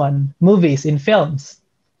call this one, movies, in films.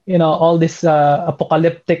 All this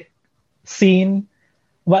apocalyptic scene.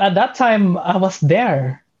 But at that time, I was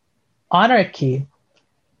there. Anarchy,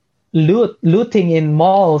 looting in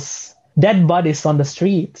malls, dead bodies on the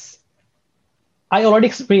streets. I already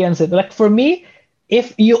experienced it. Like for me,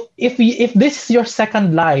 if this is your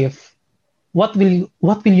second life, what will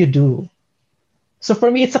you do? So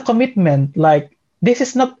for me, it's a commitment. Like this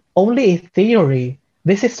is not only a theory.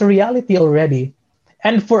 This is reality already.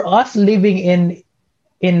 And for us living in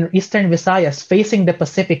Eastern Visayas, facing the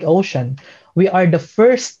Pacific Ocean, we are the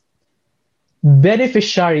first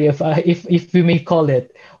beneficiary, if we may call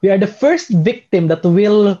it. We are the first victim that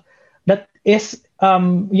is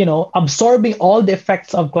absorbing all the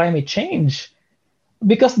effects of climate change,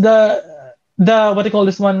 because the what do you call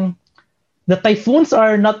this one, the typhoons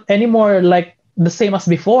are not anymore like the same as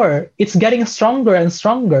before. It's getting stronger and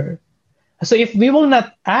stronger. So if we will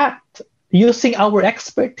not act using our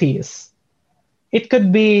expertise, it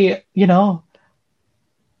could be,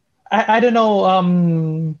 I don't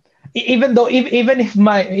know. Even though even if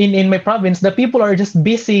in my province the people are just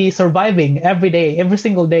busy surviving every day, every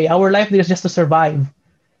single day, our life is just to survive.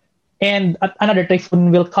 And another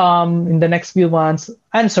typhoon will come in the next few months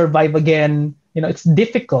and survive again. It's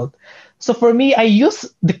difficult. So for me, I use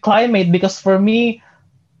the climate because for me,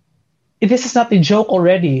 this is not a joke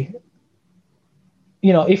already.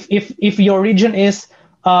 If your region is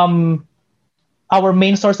our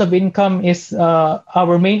main source of income is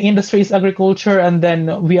our main industry is agriculture, and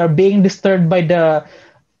then we are being disturbed by the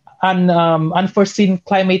unforeseen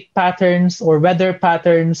climate patterns or weather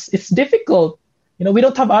patterns. It's difficult. We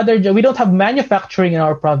don't have manufacturing in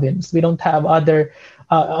our province. We don't have other.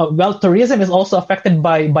 Well, tourism is also affected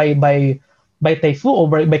by typhoon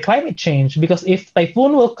or by climate change, because if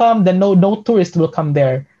typhoon will come, then no tourist will come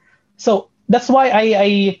there. So that's why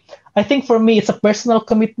I think for me it's a personal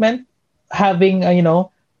commitment, having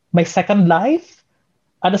my second life.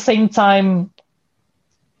 At the same time,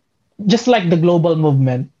 just like the global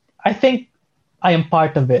movement, I think I am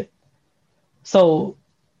part of it. So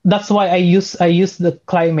that's why I use the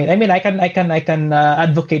climate. I mean, I can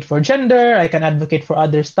advocate for gender, I can advocate for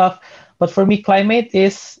other stuff, but for me, climate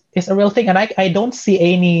is a real thing, and I don't see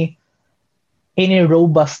any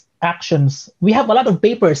robust actions. We have a lot of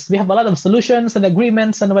papers, we have a lot of solutions and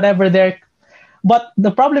agreements and whatever there, but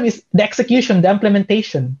the problem is the execution, the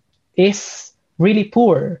implementation is really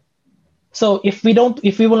poor. So if we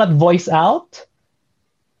will not voice out,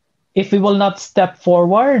 if we will not step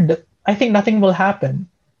forward, I think nothing will happen.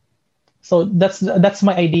 So that's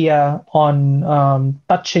my idea on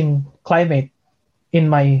touching climate in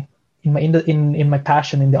my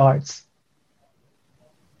passion in the arts.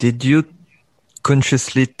 Did you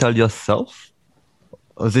consciously tell yourself,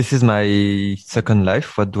 oh, this is my second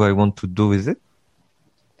life, what do I want to do with it?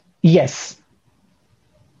 Yes.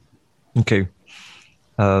 Okay.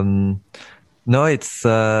 No, it's,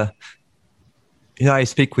 I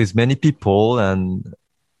speak with many people, and,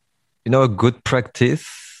 a good practice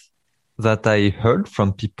that I heard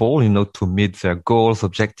from people, to meet their goals,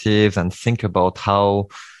 objectives, and think about how,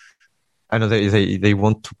 I know they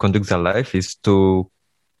want to conduct their life, is to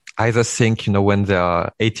either think, when they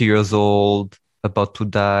are 80 years old, about to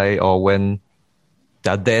die, or when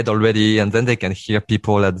they're dead already, and then they can hear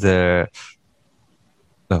people at their,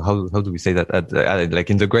 how do we say that? Like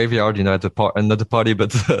in the graveyard, at not the party,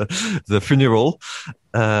 but the funeral.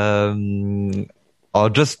 Or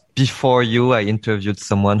just before you, I interviewed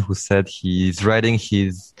someone who said he's writing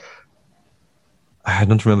his, I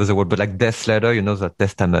don't remember the word, but like death letter, the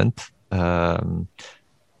testament.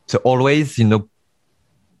 So always,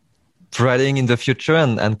 writing in the future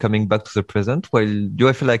and coming back to the present. Well, do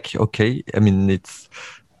I feel like, okay, I mean, it's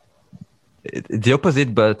the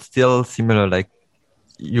opposite, but still similar. Like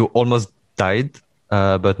you almost died,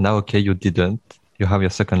 but now, okay, you didn't. You have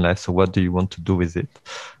your second life. So what do you want to do with it?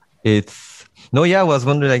 I was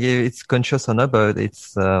wondering, like, if it's conscious or not, but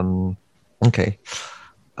it's, okay.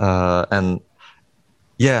 And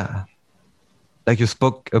yeah, like you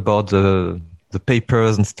spoke about the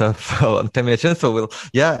papers and stuff on climate change. So, well,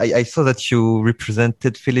 yeah, I saw that you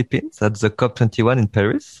represented Philippines at the COP21 in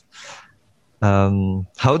Paris.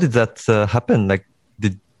 How did that happen? Like,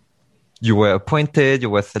 did you were appointed, you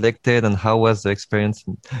were selected, and how was the experience?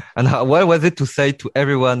 And what was it to say to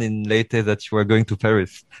everyone in Leyte that you were going to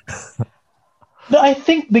Paris? No, I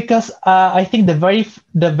think because I think the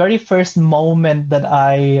very first moment that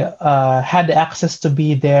I had access to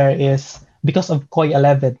be there is because of COI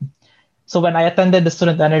 11. So when I attended the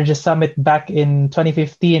Student Energy Summit back in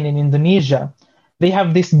 2015 in Indonesia, they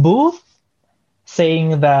have this booth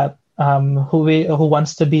saying that who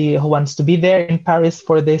wants to be there in Paris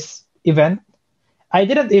for this event. I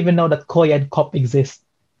didn't even know that COI and COP exist,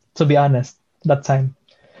 to be honest, that time.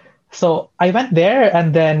 So I went there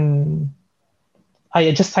and then I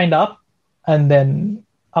just signed up and then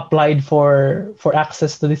applied for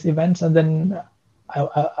access to these events and then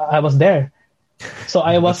I was there. So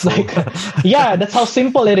I was like, yeah, that's how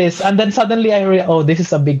simple it is. And then suddenly I realized, oh, this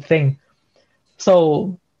is a big thing.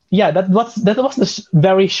 So yeah, that was the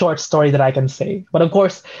very short story that I can say. But of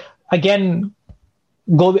course, again,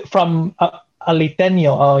 go from a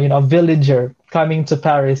Liteño, a villager coming to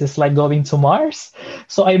Paris is like going to Mars.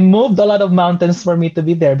 So I moved a lot of mountains for me to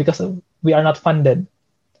be there because we are not funded.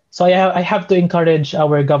 So I have to encourage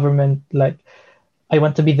our government. Like, I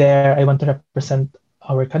want to be there. I want to represent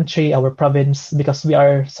our country, our province, because we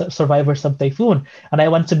are survivors of typhoon, and I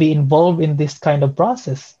want to be involved in this kind of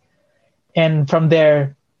process. And from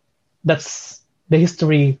there, that's the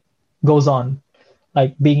history goes on.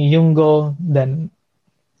 Like being Yungo, then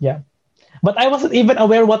yeah. But I wasn't even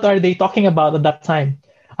aware what are they talking about at that time.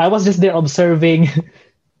 I was just there observing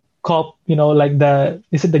COP, like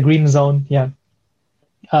is it the green zone? Yeah.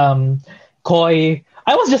 COI.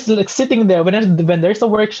 I was just like sitting there when there's a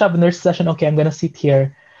workshop and there's a session. Okay, I'm gonna sit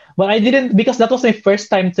here, but I didn't because that was my first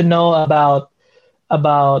time to know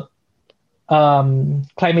about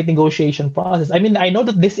climate negotiation process. I mean, I know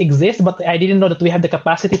that this exists, but I didn't know that we have the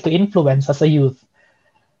capacity to influence as a youth.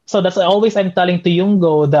 So that's always I'm telling to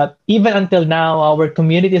Yungo that even until now, our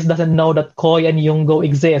communities doesn't know that COI and Yungo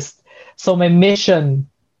exist. So my mission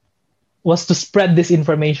was to spread this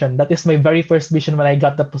information. That is my very first mission when I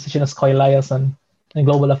got the position as COI Liaison and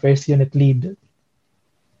Global Affairs Unit Lead.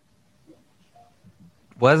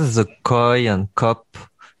 Was the COI and COP,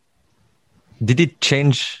 did it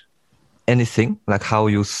change anything? Like how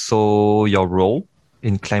you saw your role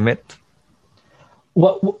in climate?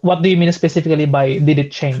 What do you mean specifically by did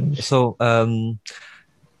it change? So,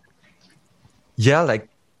 yeah, like,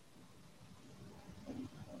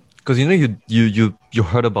 because you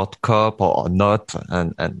heard about COP or not,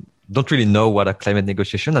 and don't really know what a climate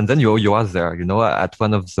negotiation, and then you are there, at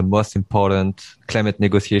one of the most important climate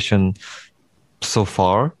negotiation so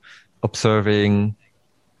far, observing.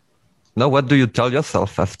 Now, what do you tell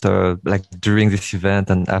yourself after, like, during this event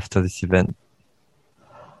and after this event?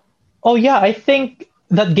 Oh yeah, I think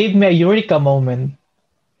that gave me a eureka moment.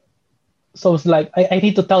 So it's like I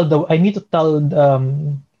need to tell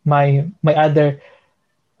my other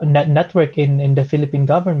network in the Philippine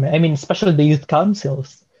government. I mean, especially the youth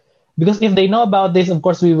councils, because if they know about this, of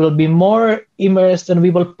course, we will be more immersed and we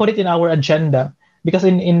will put it in our agenda. Because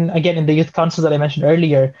in the youth councils that I mentioned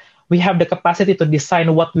earlier, we have the capacity to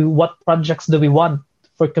design what projects do we want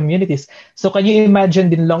for communities. So can you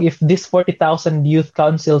imagine, Dinlong, if these 40,000 youth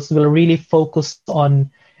councils will really focus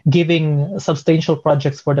on giving substantial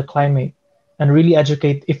projects for the climate and really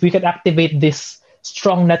educate, if we can activate this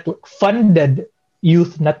strong network, funded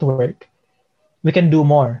youth network, we can do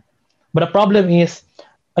more. But the problem is,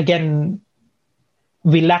 again,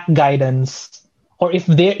 we lack guidance, or if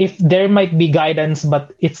there might be guidance,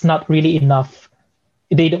 but it's not really enough.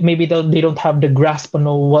 They don't have the grasp on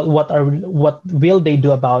what will they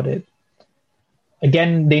do about it.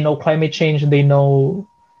 Again, they know climate change, they know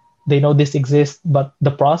this exists, but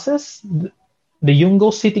the process, the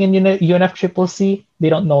Yungo sitting in UNFCCC, they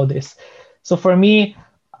don't know this. So for me,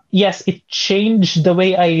 yes, it changed the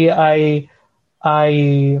way I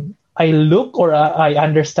look, or I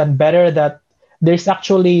understand better that there's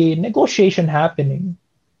actually negotiation happening.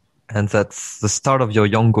 And that's the start of your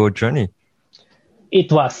Yungo journey. It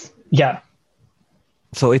was, yeah.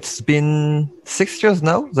 So it's been 6 years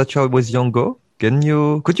now that you're with Yungo.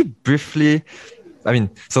 Could you briefly,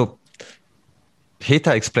 so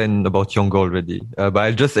Heta explained about Yungo already, but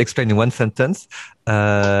I'll just explain in one sentence.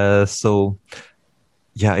 So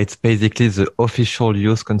yeah, it's basically the official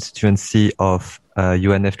youth constituency of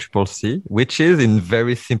UNFCCC, which is, in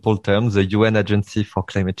very simple terms, the UN Agency for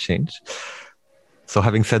Climate Change. So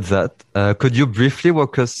having said that, could you briefly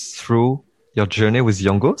walk us through your journey with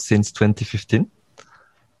Yongo since 2015?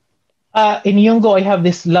 In Yungo, I have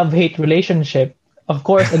this love-hate relationship. Of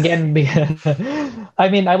course, again, I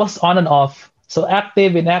mean, I was on and off. So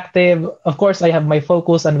active, inactive. Of course, I have my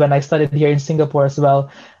focus, and when I studied here in Singapore as well.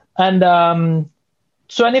 And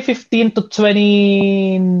 2015 to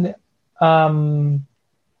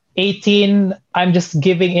 2018, I'm just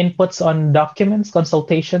giving inputs on documents,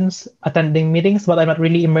 consultations, attending meetings, but I'm not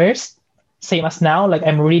really immersed. Same as now, like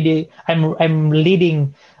I'm leading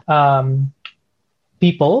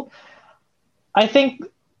people. I think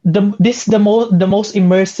the most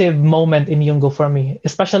immersive moment in Yungo for me,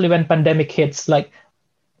 especially when pandemic hits. Like,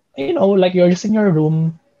 like you're just in your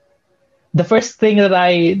room. The first thing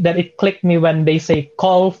that it clicked me when they say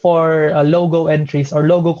call for logo entries or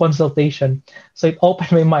logo consultation. So it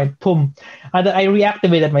opened my mind, boom, and then I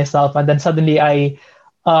reactivated myself, and then suddenly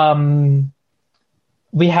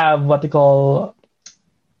we have what they call,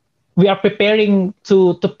 we are preparing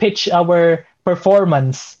to pitch our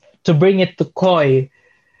performance to bring it to KOI.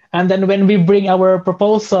 And then when we bring our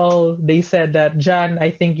proposal, they said that, Jan,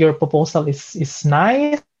 I think your proposal is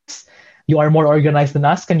nice. You are more organized than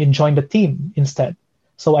us. Can you join the team instead?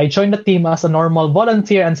 So I joined the team as a normal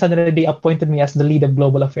volunteer, and suddenly they appointed me as the lead of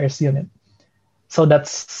Global Affairs Unit. So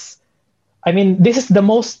this is the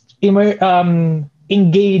most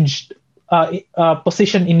engaged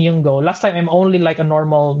position in Yungo. Last time I'm only like a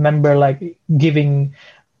normal member, like giving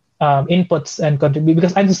inputs and contribute,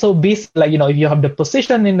 because I'm so busy. Like, if you have the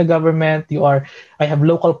position in the government, I have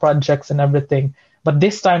local projects and everything. But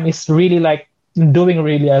this time is really like doing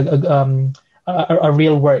really a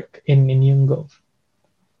real work in Yungo.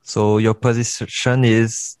 So your position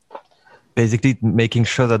is basically making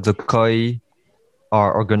sure that the KOI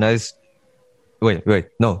are organized. Wait,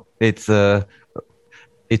 no, it's to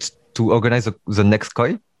organize the next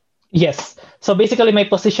KOI. Yes. So basically, my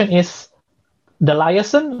position is the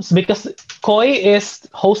liaison, because KOI is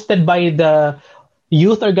hosted by the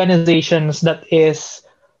youth organizations that is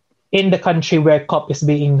in the country where COP is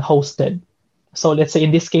being hosted. So let's say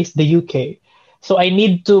in this case, the UK. So I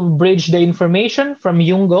need to bridge the information from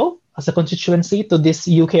Yungo as a constituency to these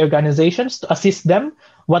UK organizations to assist them.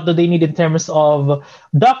 What do they need in terms of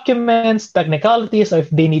documents, technicalities, or if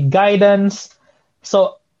they need guidance?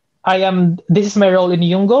 So this is my role in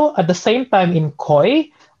Yungo. At the same time in KOI,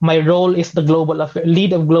 my role is the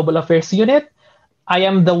lead of Global Affairs Unit. I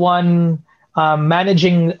am the one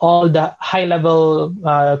managing all the high-level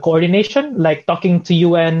coordination, like talking to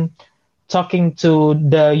UN, talking to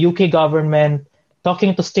the UK government,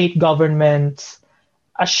 talking to state governments,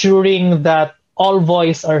 assuring that all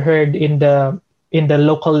voice are heard in the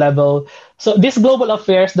local level. So this global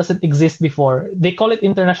affairs doesn't exist before. They call it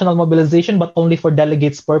international mobilization, but only for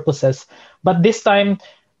delegates purposes. But this time,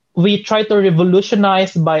 we try to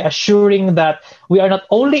revolutionize by assuring that we are not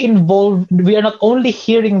only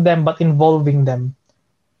hearing them, but involving them.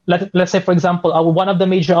 Let's say, for example, one of the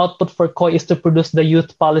major output for KOI is to produce the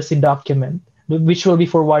youth policy document, which will be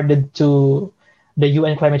forwarded to the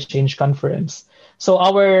UN Climate Change Conference. So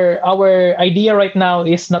our idea right now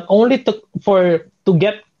is not only to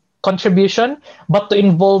get contribution, but to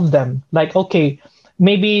involve them. Like, okay,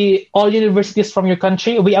 maybe all universities from your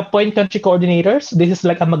country, we appoint country coordinators. This is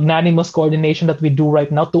like a magnanimous coordination that we do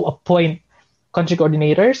right now to appoint country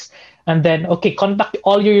coordinators. And then, okay, contact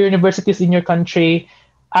all your universities in your country,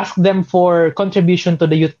 ask them for contribution to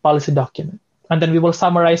the youth policy document. And then we will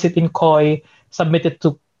summarize it in KOI, submit it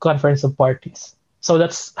to Conference of Parties. So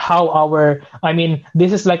that's how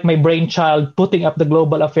this is like my brainchild, putting up the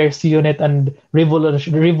Global Affairs Unit and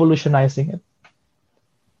revolutionizing it.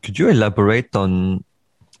 Could you elaborate on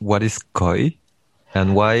what is KOI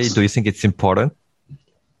and why do you think it's important?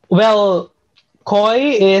 Well, KOI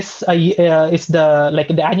is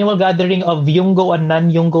the annual gathering of Yungo and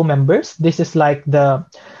non-Yungo members. This is like the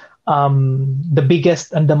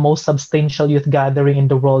biggest and the most substantial youth gathering in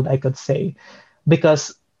the world, I could say,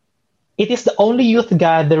 because it is the only youth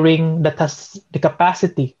gathering that has the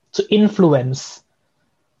capacity to influence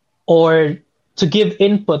or to give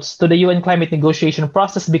inputs to the UN climate negotiation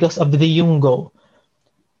process because of the Yungo.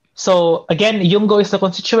 So again, Yungo is the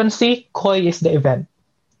constituency, KOI is the event.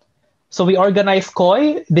 So we organize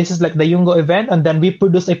KOI, this is like the Yungo event, and then we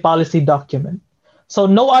produce a policy document. So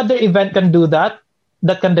no other event can do that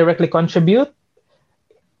can directly contribute.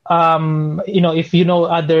 If you know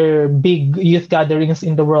other big youth gatherings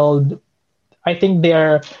in the world, I think they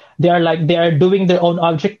are doing their own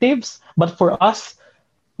objectives. But for us,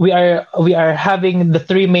 we are having the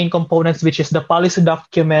three main components, which is the policy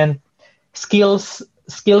document, skills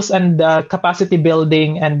and capacity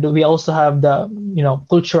building, and we also have the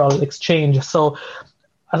cultural exchange. So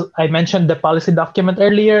as I mentioned the policy document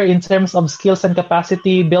earlier, in terms of skills and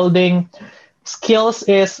capacity building, skills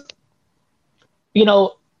is,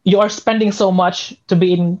 you are spending so much to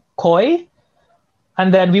be in KOI,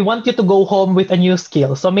 and then we want you to go home with a new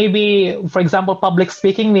skill. So maybe, for example, public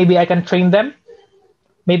speaking, maybe I can train them.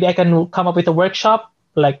 Maybe I can come up with a workshop,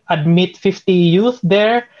 like admit 50 youth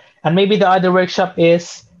there. And maybe the other workshop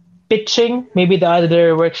is pitching. Maybe the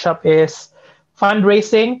other workshop is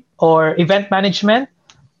fundraising or event management.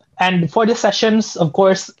 And for the sessions, of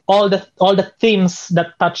course, all the themes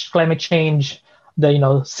that touch climate change,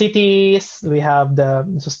 the cities, we have the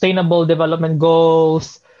sustainable development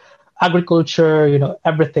goals, agriculture,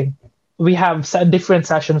 everything. We have different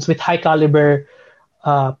sessions with high caliber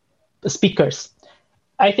speakers.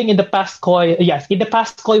 I think in the past KOI,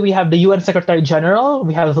 we have the UN Secretary General,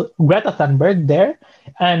 we have Greta Thunberg there,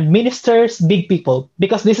 and ministers, big people,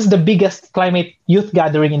 because this is the biggest climate youth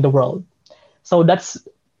gathering in the world. So that's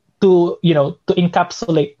to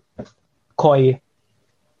encapsulate KOI.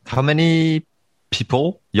 How many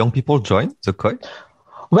young people join the KOI?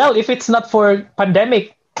 Well, if it's not for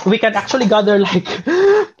pandemic, we can actually gather like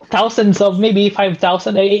thousands of, maybe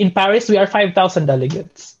 5,000. In Paris, we are 5,000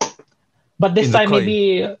 delegates. But this time,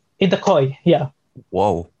 maybe in the KOI, yeah.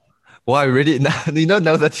 Wow. Well, I really, now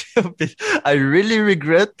that you've been, I really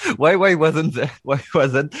regret why wasn't there?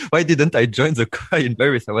 Why didn't I join the KOI in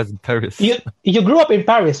Paris? I was in Paris. You grew up in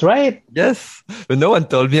Paris, right? Yes, but no one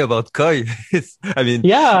told me about KOI.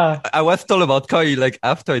 Yeah. I was told about KOI like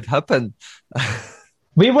after it happened.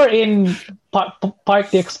 We were in Parc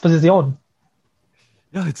d'Exposition.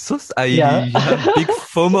 Yeah, it's so. I have big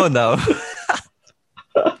FOMO now.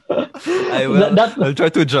 I'll try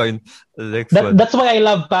to join the next one. That's why I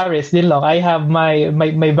love Paris, Dinlong. I have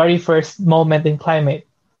my very first moment in climate.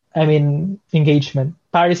 Engagement.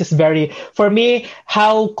 Paris is for me,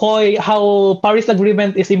 how Paris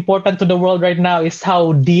Agreement is important to the world right now is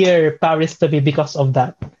how dear Paris to me because of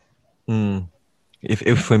that.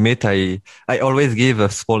 If we meet, I always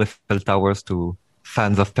give small Eiffel Towers to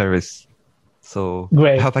fans of Paris. So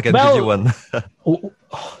great. I hope I can give you one.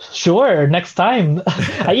 Sure, next time.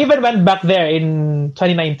 I even went back there in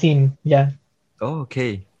 2019. Yeah. Oh,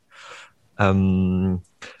 okay.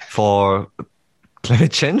 For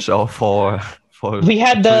climate change or for we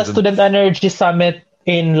had the Student Energy Summit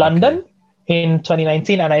in London in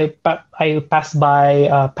 2019, and I passed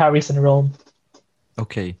by Paris and Rome.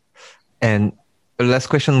 Okay. And last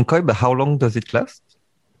question on KOI, but how long does it last?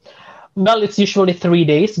 Well, it's usually 3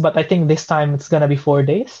 days, but I think this time it's gonna be 4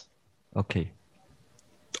 days.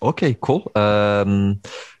 Okay, cool.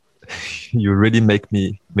 You really made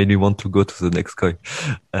me want to go to the next KOI.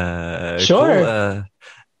 Sure. Cool.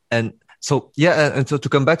 And so to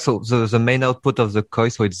come back, so the main output of the KOI,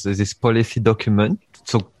 so it's this policy document,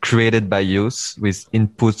 so created by youth with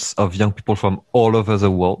inputs of young people from all over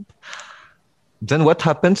the world. Then what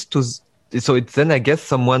happens so it's then I guess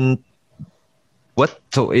someone.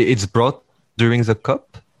 So it's brought during the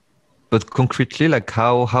COP, but concretely, like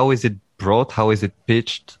how is it brought? How is it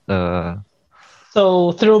pitched?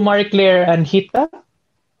 So through Marie Claire and HITA,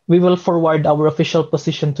 we will forward our official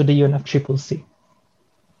position to the UNFCCC.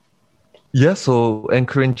 Yeah, so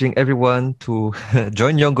encouraging everyone to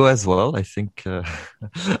join Yongo as well. I think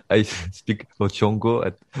I speak about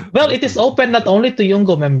Yongo. Well, it is open not only to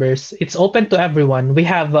Yongo members; it's open to everyone. We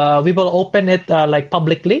will open it like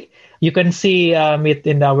publicly. You can see it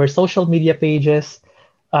in our social media pages,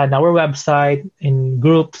 on our website, in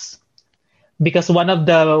groups. Because one of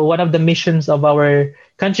the missions of our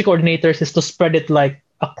country coordinators is to spread it like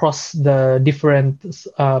across the different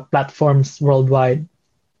platforms worldwide.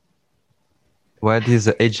 What is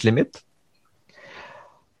the age limit?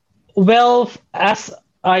 Well, as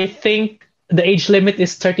I think the age limit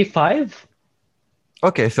is 35.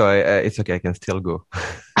 Okay, so it's okay. I can still go.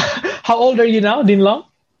 How old are you now, Dinlong?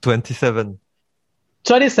 27.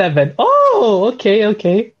 27. Oh,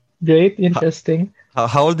 okay. Great. Interesting.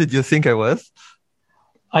 How old did you think I was?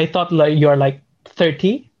 I thought like you're like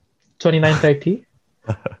 30, 29, 30.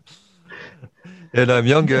 And I'm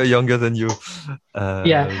younger than you.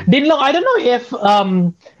 Yeah. Dinlong, I don't know if,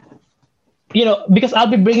 because I'll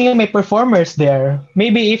be bringing my performers there.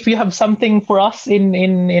 Maybe if you have something for us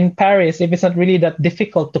in Paris, if it's not really that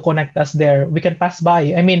difficult to connect us there, we can pass by.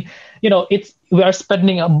 We are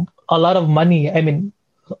spending a lot of money.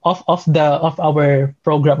 Of our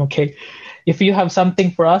program. Okay, if you have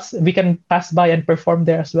something for us, we can pass by and perform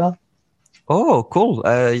there as well. Oh, cool.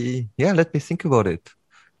 Let me think about it.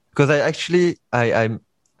 Because I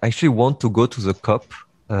actually want to go to the COP.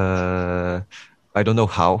 I don't know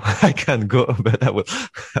how I can go, but I will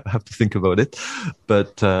have to think about it.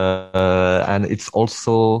 But, and it's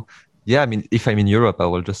also, yeah, I mean, if I'm in Europe, I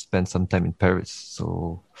will just spend some time in Paris.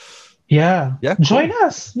 So Yeah. yeah, Join cool.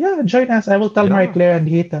 us. Yeah, join us. I will tell Marie Yeah, Claire and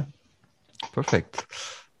Hita. perfect.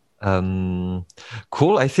 Um,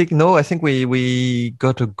 cool. I think we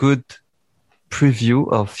got a good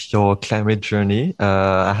preview of your climate journey.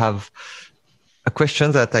 I have a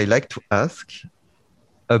question that I like to ask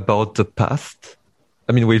about the past.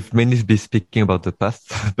 I mean, we've mainly been speaking about the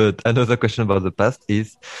past, but another question about the past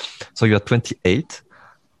is, so you're 28.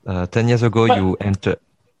 10 years ago, But you entered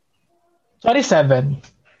 27.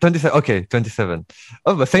 27. Okay, 27.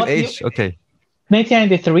 Oh, the same What you age. Okay.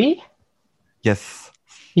 1993? Yes.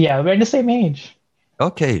 Yeah, we're the same age.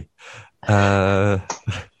 Okay. Uh,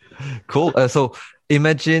 cool. So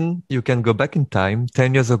imagine you can go back in time.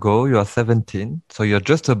 10 years ago, you are 17. So you're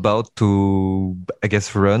just about to, I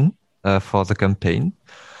guess, run for the campaign.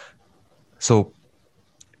 So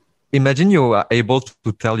imagine you are able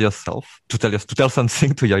to tell yourself, to tell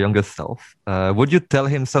something to your younger self. Would you tell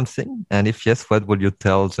him something? And if yes, what would you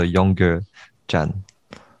tell the younger Jan?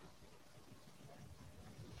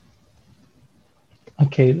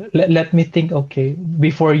 Okay, let me think. Okay,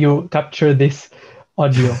 before you capture this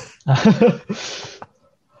audio,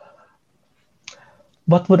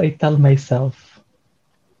 what would I tell myself?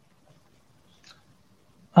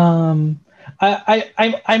 Um,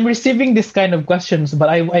 I'm receiving this kind of questions, but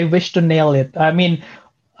I wish to nail it. I mean,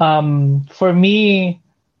 for me,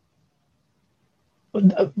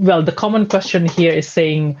 well, the common question here is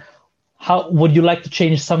saying, how would you like to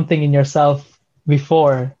change something in yourself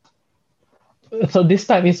before? So this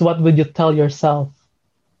time is what would you tell yourself?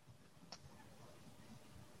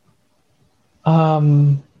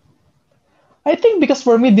 Um, I think because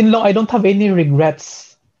for me, Dinlo, I don't have any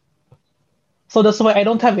regrets. So that's why I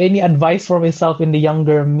don't have any advice for myself in the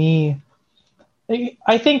younger me.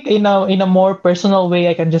 I think in a more personal way,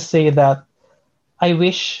 I can just say that I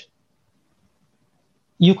wish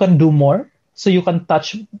you can do more, so you can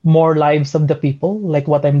touch more lives of the people, like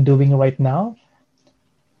what I'm doing right now.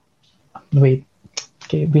 Wait,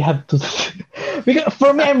 okay, we have to. Because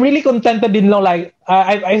for me, I'm really contented in like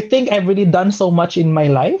I think I've really done so much in my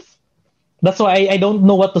life. That's why I don't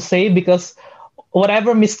know what to say because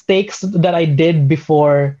whatever mistakes that I did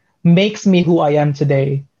before makes me who I am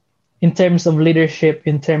today in terms of leadership,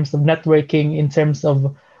 in terms of networking, in terms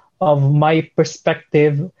of my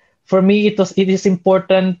perspective. For me, it is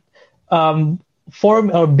important form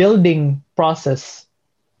or building process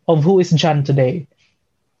of who is Jan today.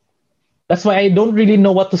 That's why I don't really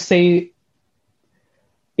know what to say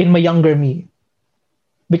in my younger me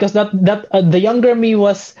because the younger me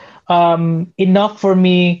was enough for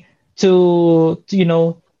me to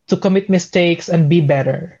commit mistakes and be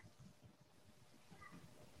better.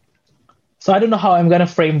 So I don't know how I'm gonna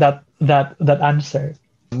frame that answer.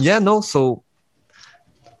 Yeah, no. So,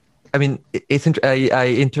 I mean,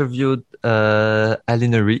 I interviewed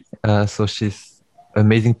Aline Rie. So she's an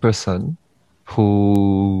amazing person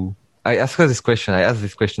who I asked her this question. I asked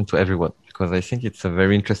this question to everyone because I think it's a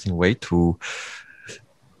very interesting way to,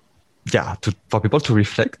 yeah, for people to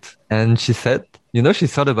reflect. And she said, she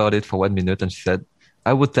thought about it for 1 minute and she said,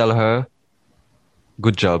 I would tell her,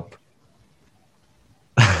 good job.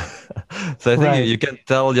 So I think Right. you can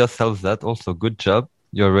tell yourself that also, good job.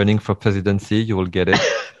 You're running for presidency. You will get it.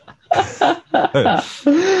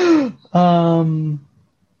 um,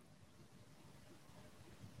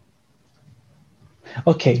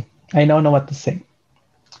 okay, I don't know what to say.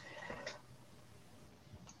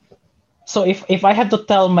 So if I have to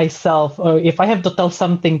tell myself or if I have to tell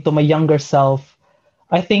something to my younger self,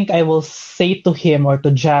 I think I will say to him or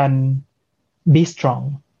to Jan, be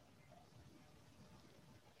strong.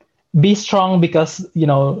 Be strong because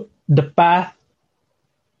the path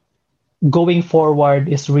going forward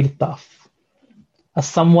is really tough. As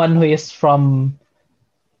someone who is from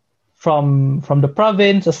the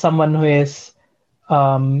province, as someone who is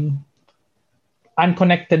um,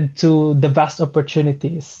 unconnected to the vast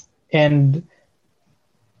opportunities, and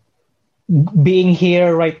being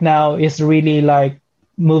here right now is really like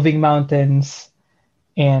moving mountains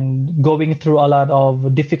and going through a lot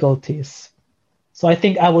of difficulties. So I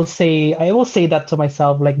think I will say that to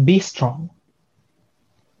myself, like be strong.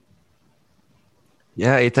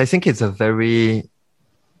 Yeah, I think it's a very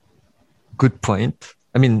good point.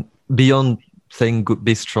 I mean, beyond saying good,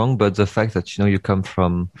 be strong, but the fact that, you come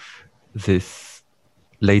from this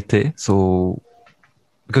Leyte. So,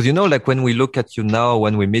 because, like when we look at you now,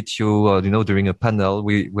 when we meet you, or, during a panel,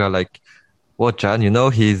 we are like, well, John,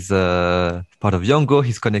 he's part of Yongo.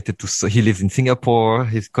 He's connected to, he lives in Singapore.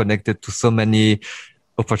 He's connected to so many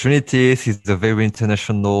opportunities. He's a very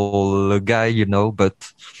international guy,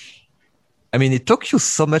 but I mean, it took you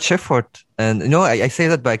so much effort. And, I say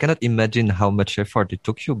that, but I cannot imagine how much effort it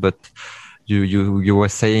took you. But you were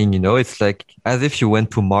saying, it's like as if you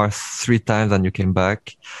went to Mars 3 times and you came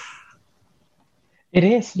back. It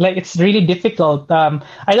is like it's really difficult.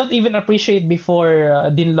 I don't even appreciate before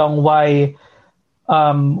Dinlong why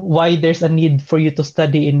there's a need for you to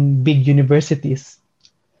study in big universities.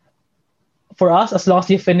 For us, as long as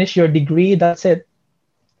you finish your degree, that's it.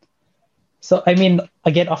 So I mean,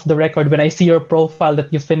 again, off the record, when I see your profile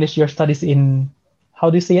that you finished your studies in, how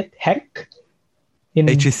do you say it, HEC? In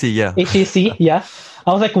HEC, yeah. HEC, yeah.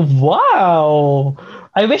 I was like, wow.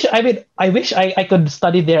 I wish I could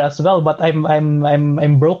study there as well, but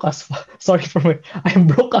I'm broke as sorry for me. I'm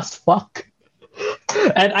broke as fuck.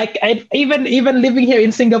 And I even living here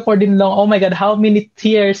in Singapore didn't know, oh my god, how many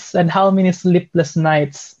tears and how many sleepless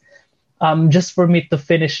nights just for me to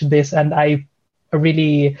finish this. And my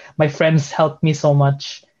friends helped me so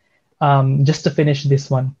much just to finish this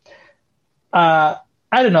one. I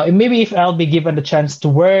don't know, maybe if I'll be given the chance to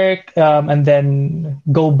work and then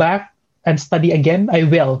go back and study again, I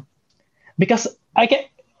will, because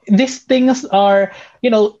these things are,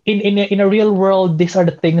 in a real world, these are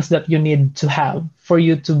the things that you need to have for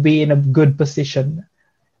you to be in a good position,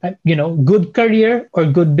 good career or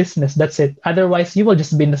good business. That's it. Otherwise, you will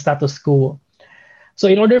just be in the status quo. So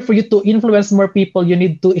in order for you to influence more people, you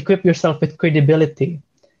need to equip yourself with credibility.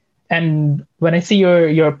 And when I see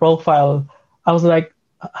your profile, I was like,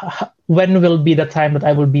 when will be the time that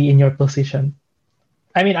I will be in your position?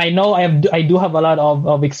 I mean, I know I do have a lot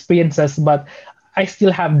of experiences, but I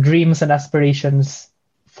still have dreams and aspirations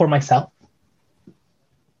for myself.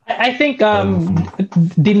 I think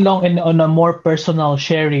Dinlong, on a more personal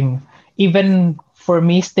sharing, even for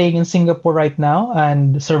me staying in Singapore right now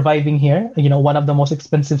and surviving here, one of the most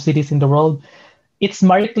expensive cities in the world, it's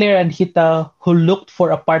Marie Claire and Hita who looked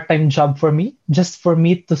for a part-time job for me, just for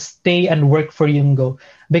me to stay and work for Yungo.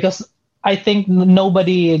 Because I think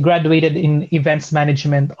nobody graduated in events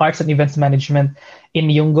management, arts and events management in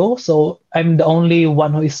Yungo. So I'm the only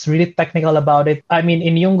one who is really technical about it. I mean,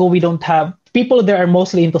 in Yungo, we don't have people there are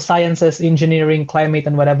mostly into sciences, engineering, climate,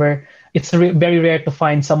 and whatever. It's very rare to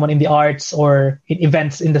find someone in the arts or in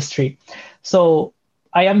events industry. So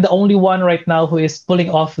I am the only one right now who is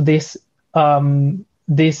pulling off these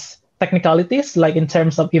technicalities, like in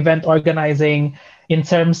terms of event organizing, in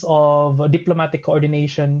terms of diplomatic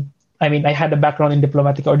coordination. I mean, I had a background in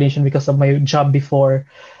diplomatic coordination because of my job before.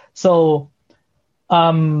 So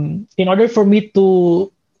in order for me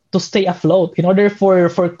to stay afloat, in order for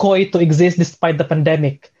Koi to exist despite the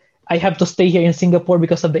pandemic, I have to stay here in Singapore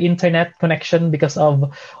because of the internet connection, because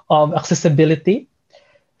of accessibility.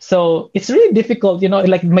 So it's really difficult,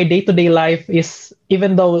 like my day-to-day life is,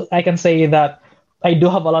 even though I can say that I do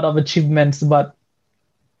have a lot of achievements, but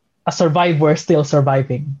a survivor still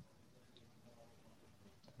surviving.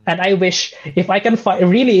 And I wish if I can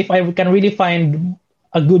really find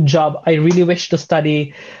a good job, I really wish to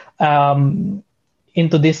study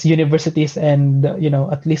into these universities and,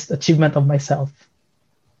 at least achievement of myself.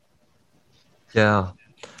 Yeah.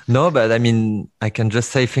 No, but I mean, I can just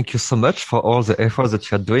say thank you so much for all the efforts that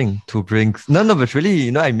you're doing to bring. No, but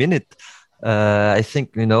really, I mean it. I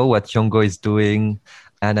think, what Yongo is doing.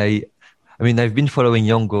 And I mean, I've been following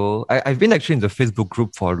Yongo. I've been actually in the Facebook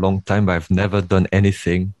group for a long time, but I've never done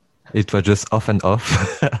anything. It was just off and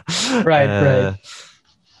off. Right.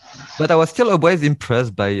 But I was still always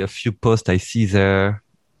impressed by a few posts I see there.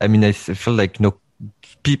 I mean, I feel like,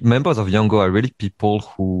 members of Yongo are really people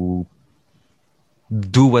who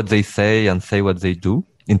do what they say and say what they do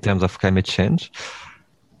in terms of climate change.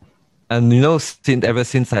 And, ever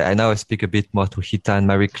since I now speak a bit more to Hita and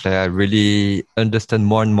Marie Claire, I really understand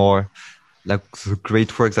more and more like the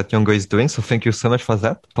great work that Yongo is doing. So thank you so much for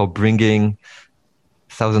that, for bringing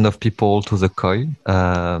thousands of people to the Koi.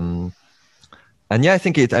 And yeah, I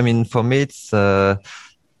think for me,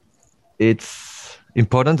 it's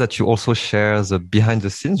important that you also share the behind the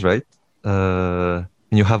scenes, right?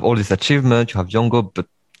 You have all this achievement, you have Yongo, but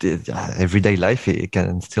everyday life, it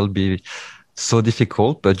can still be so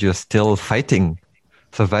difficult, but you're still fighting,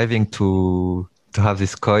 surviving to have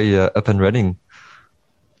this Koi up and running.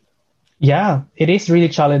 Yeah, it is really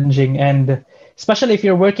challenging, and especially if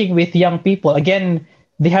you're working with young people. Again,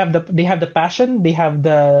 they have the passion, they have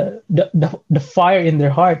the fire in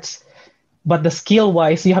their hearts, but the skill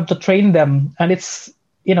wise, you have to train them, and it's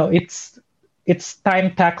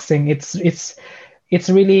time taxing. It's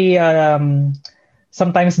really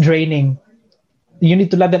sometimes draining. you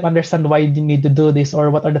need to let them understand why you need to do this or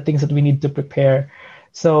what are the things that we need to prepare.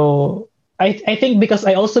 So I think because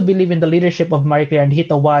I also believe in the leadership of Marie Claire and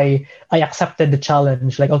Hita, why I accepted the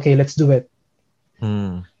challenge. Like, okay, let's do it.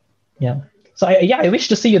 Yeah. So I wish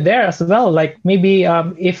to see you there as well. Like maybe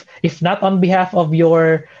if not on behalf of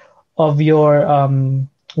your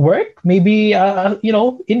work, maybe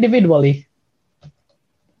individually.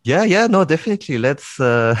 Yeah, no, definitely. Let's.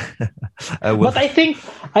 I will. But I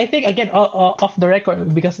think again off the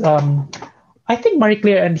record because I think Marie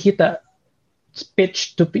Claire and Hita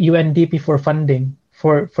pitched to UNDP for funding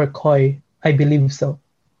for KOI. I believe so.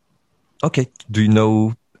 Okay. Do you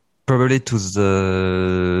know probably to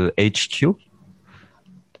the HQ?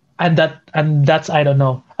 And that's I don't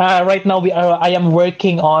know. Right now I am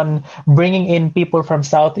working on bringing in people from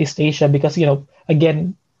Southeast Asia because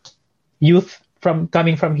again, youth from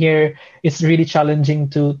coming from here, it's really challenging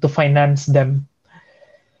to finance them.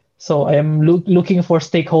 So I am looking for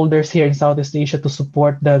stakeholders here in Southeast Asia to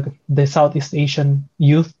support the Southeast Asian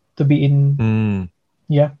youth to be in.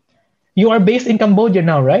 Yeah, you are based in Cambodia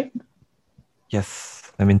now, right?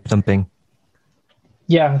 Yes, I'm in Phnom Penh.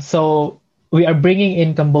 Yeah, so we are bringing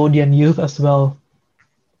in Cambodian youth as well.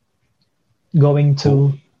 Going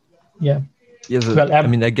to, yeah. Yes, I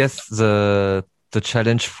mean, I guess the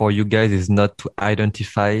challenge for you guys is not to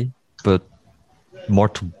identify, but more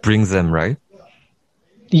to bring them, right?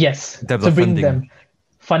 Yes, to bring them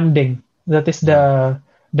funding. That is the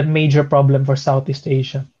major problem for Southeast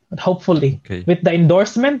Asia. But hopefully, with the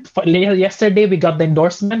endorsement, yesterday we got the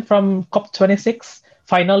endorsement from COP26.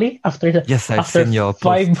 Finally, after seen your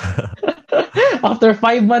post. After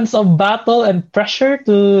 5 months of battle and pressure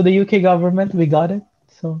to the UK government, we got it.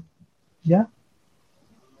 So, yeah.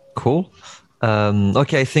 Cool.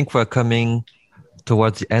 Okay, I think we're coming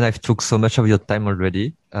towards the end. I've took so much of your time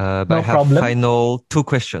already. But no I have problem. final 2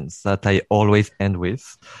 questions that I always end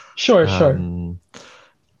with. Sure.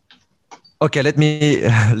 Okay,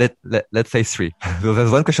 let's say 3. So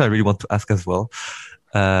there's one question I really want to ask as well.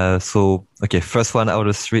 First one out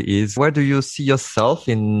of 3 is, where do you see yourself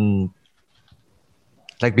in,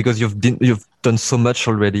 like, because you've done so much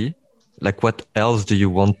already, like, what else do you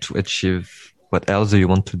want to achieve? What else do you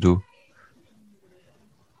want to do?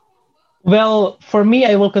 Well, for me,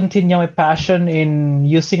 I will continue my passion in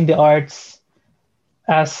using the arts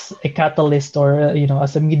as a catalyst or,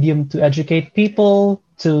 as a medium to educate people,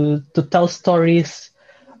 to tell stories.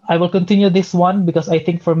 I will continue this one because I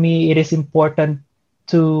think for me, it is important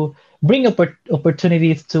to bring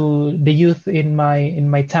opportunities to the youth in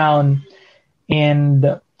my town.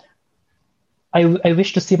 And I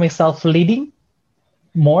wish to see myself leading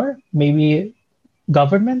more, maybe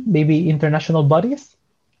government, maybe international bodies.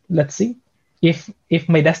 Let's see if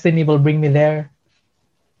my destiny will bring me there.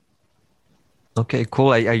 Okay,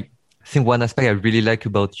 cool. I think one aspect I really like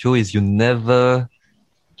about you is you never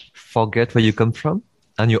forget where you come from,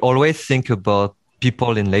 and you always think about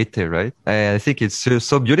people in Leyte, right? I think it's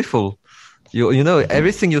so beautiful. You know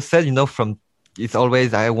everything you said. From it's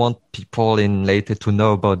always, I want people in Leyte to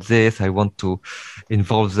know about this. I want to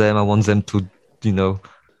involve them. I want them to,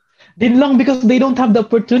 Dinlong, because they don't have the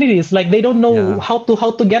opportunities. Like they don't know how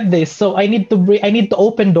to get this. So I need to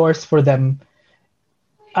open doors for them.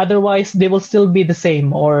 Otherwise, they will still be the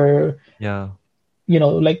same, or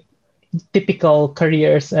like typical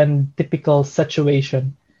careers and typical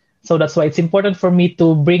situation. So that's why it's important for me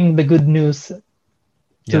to bring the good news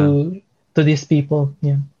to these people.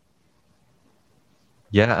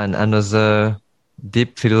 Yeah, and another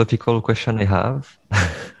deep philosophical question I have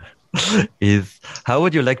is, how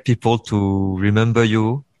would you like people to remember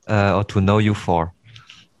you or to know you for?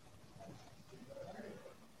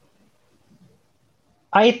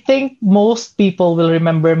 I think most people will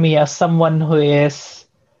remember me as someone who is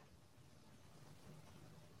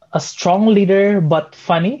a strong leader but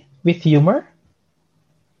funny with humor.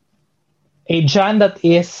 A Jan that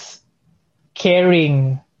is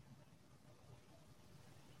caring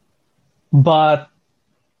but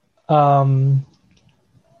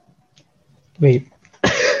wait.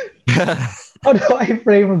 How do I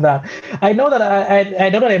frame that? I know that I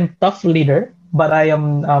know that I'm a tough leader, but I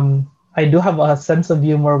am I do have a sense of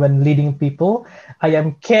humor when leading people. I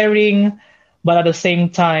am caring, but at the same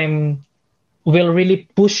time will really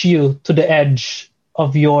push you to the edge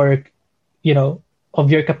of your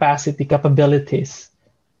capabilities.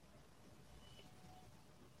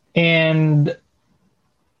 And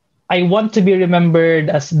I want to be remembered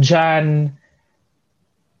as Jan.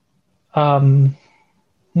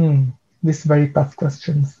 These very tough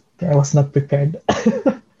questions. Okay, I was not prepared.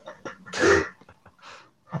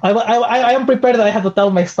 I am prepared that I have to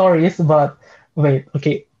tell my stories, but wait.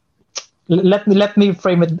 Okay, let me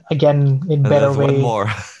frame it again in And better there's one way. more.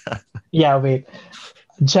 Yeah, wait.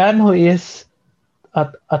 Jan, who is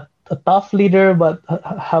a tough leader but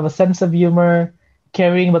have a sense of humor,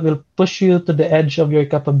 caring but will push you to the edge of your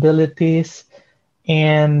capabilities,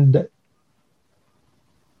 and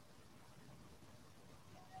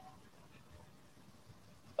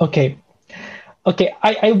okay, okay.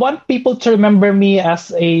 I want people to remember me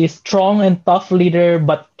as a strong and tough leader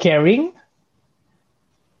but caring.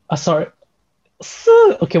 Sorry.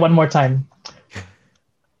 Okay, one more time.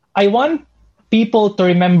 I want people to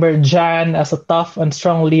remember Jan as a tough and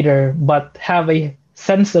strong leader, but have a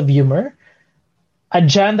sense of humor. A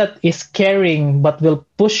Jan that is caring, but will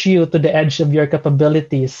push you to the edge of your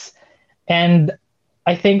capabilities. And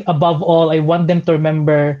I think above all, I want them to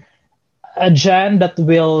remember a Jan that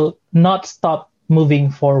will not stop moving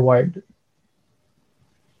forward.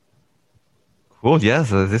 Cool. Yes,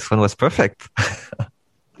 this one was perfect.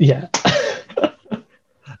 Yeah.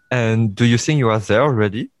 And do you think you are there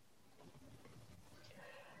already?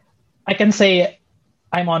 I can say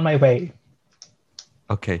I'm on my way.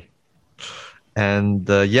 Okay. And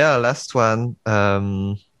yeah, last one.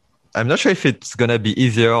 I'm not sure if it's gonna be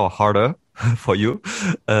easier or harder for you,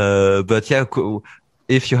 but yeah,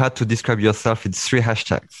 if you had to describe yourself in 3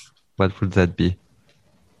 hashtags, what would that be?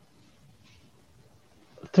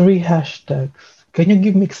 3 hashtags. Can you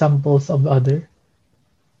give me examples of other?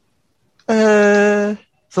 Uh,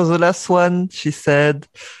 so the last one, she said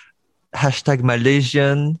hashtag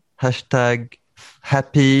Malaysian, hashtag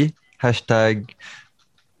happy, hashtag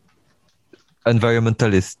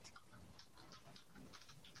environmentalist.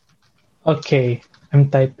 Okay, I'm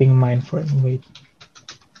typing mine for wait.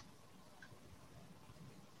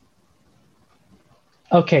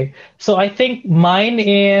 Okay, so I think mine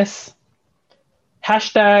is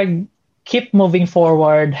hashtag keep moving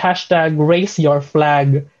forward, hashtag raise your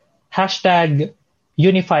flag, hashtag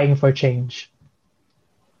unifying for change.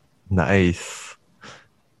 Nice.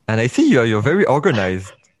 And I see you're very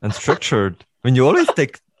organized and structured. I mean, you always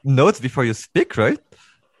take notes before you speak, right?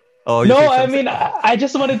 Or you No, take I something. mean I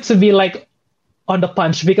just wanted to be like on the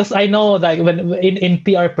punch because I know that when in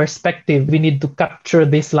PR perspective we need to capture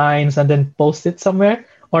these lines and then post it somewhere,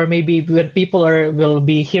 or maybe when people are will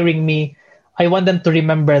be hearing me, I want them to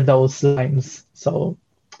remember those lines. So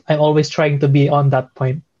I'm always trying to be on that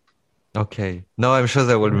point. Okay. No, I'm sure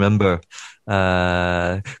they will remember.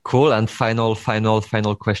 Cool. And final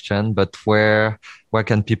question. But where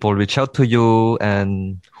can people reach out to you,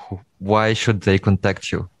 and why should they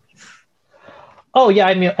contact you? Oh yeah,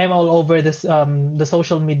 I'm all over this the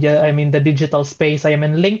social media. I'm in the digital space. I am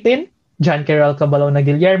in LinkedIn, John Carol Cabalona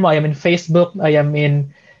Guillermo. I am in Facebook. I am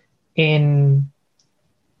in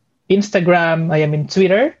Instagram. I am in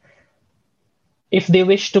Twitter. If they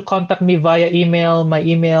wish to contact me via email, my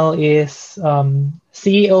email is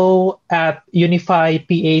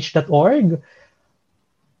ceo@unifyph.org.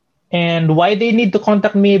 And why they need to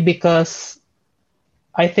contact me? Because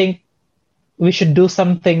I think we should do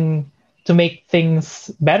something to make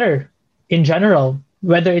things better in general,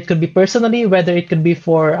 whether it could be personally, whether it could be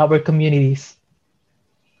for our communities.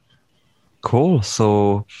 Cool.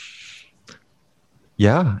 So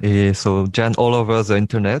yeah, so Jan all over the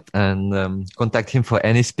internet, and contact him for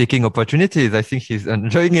any speaking opportunities. I think he's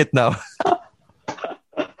enjoying it now.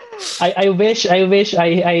 I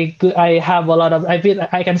have a lot of I feel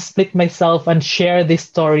I can split myself and share these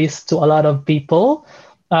stories to a lot of people.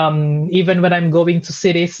 Even when I'm going to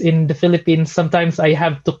cities in the Philippines, sometimes I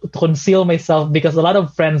have to conceal myself because a lot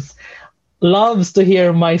of friends loves to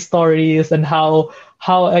hear my stories and how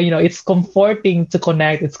it's comforting to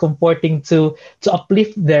connect. It's comforting to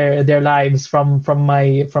uplift their lives from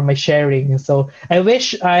my sharing. So I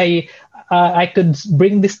wish I could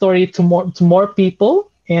bring this story to more people.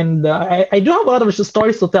 And I do have a lot of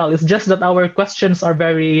stories to tell. It's just that our questions are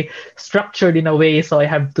very structured in a way, so I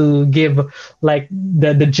have to give like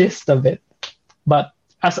the gist of it. But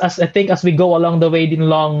as I think as we go along the way, Din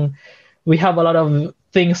Long, we have a lot of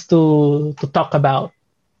things to talk about.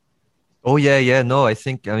 Oh yeah. No, I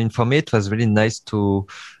mean, for me, it was really nice to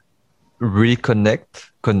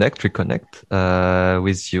reconnect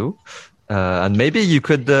with you. And maybe you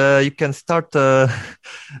can start a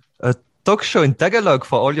talk show in Tagalog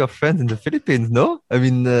for all your friends in the Philippines. No, I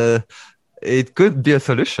mean, it could be a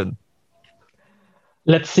solution.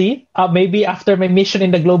 Let's see. Maybe after my mission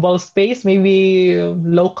in the global space, maybe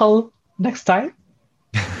local next time.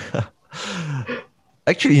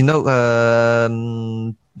 Actually, do you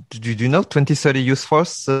know 2030 Youth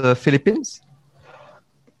Force Philippines?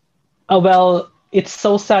 Well, it's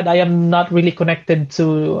so sad. I am not really connected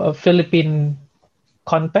to a Philippine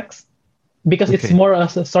context. because it's more.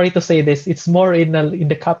 Sorry to say this, it's more in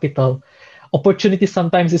the capital. Opportunity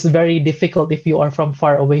sometimes is very difficult if you are from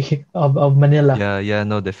far away of Manila. Yeah,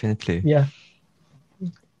 no, definitely. Yeah,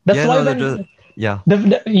 that's why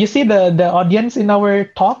you see the audience in our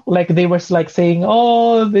talk, like they were like saying,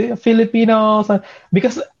 "Oh, the Filipinos,"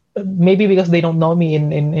 because they don't know me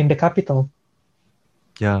in the capital.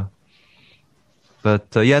 Yeah.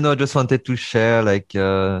 But I just wanted to share, like,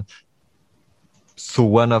 so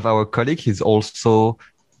one of our colleagues is also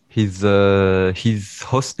he's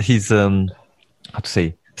host. He's how to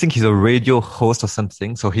say? I think he's a radio host or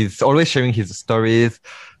something. So he's always sharing his stories,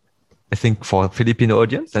 I think, for Filipino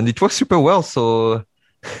audience, and it works super well. So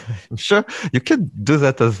I'm sure you can do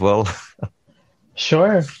that as well.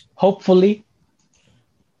 Sure, hopefully.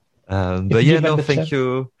 But thank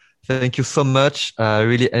you. Thank you so much. I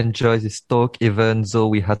really enjoyed this talk, even though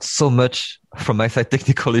we had so much from my side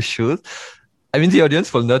technical issues. I mean, the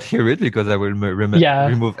audience will not hear it because I will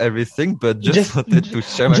remove everything, but just wanted to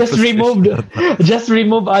share my frustration. Just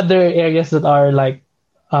remove other areas that are like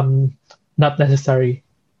not necessary.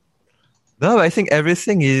 No, I think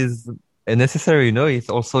everything is necessary. It's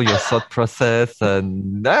also your thought process,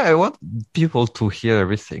 and I want people to hear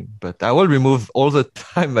everything. But I will remove all the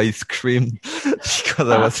time I screamed because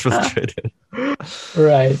I was frustrated.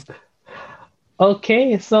 Right.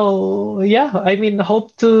 Okay, so I mean,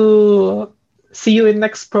 hope to see you in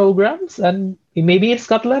next programs, and maybe in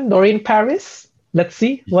Scotland or in Paris. Let's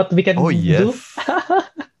see what we can do.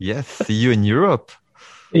 Yes, see you in Europe.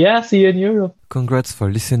 Yeah, see you in Europe. Congrats for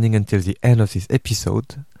listening until the end of this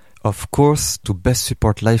episode. Of course, to best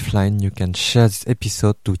support Lifeline, you can share this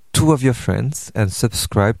episode to 2 of your friends and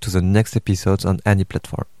subscribe to the next episodes on any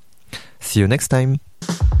platform. See you next time.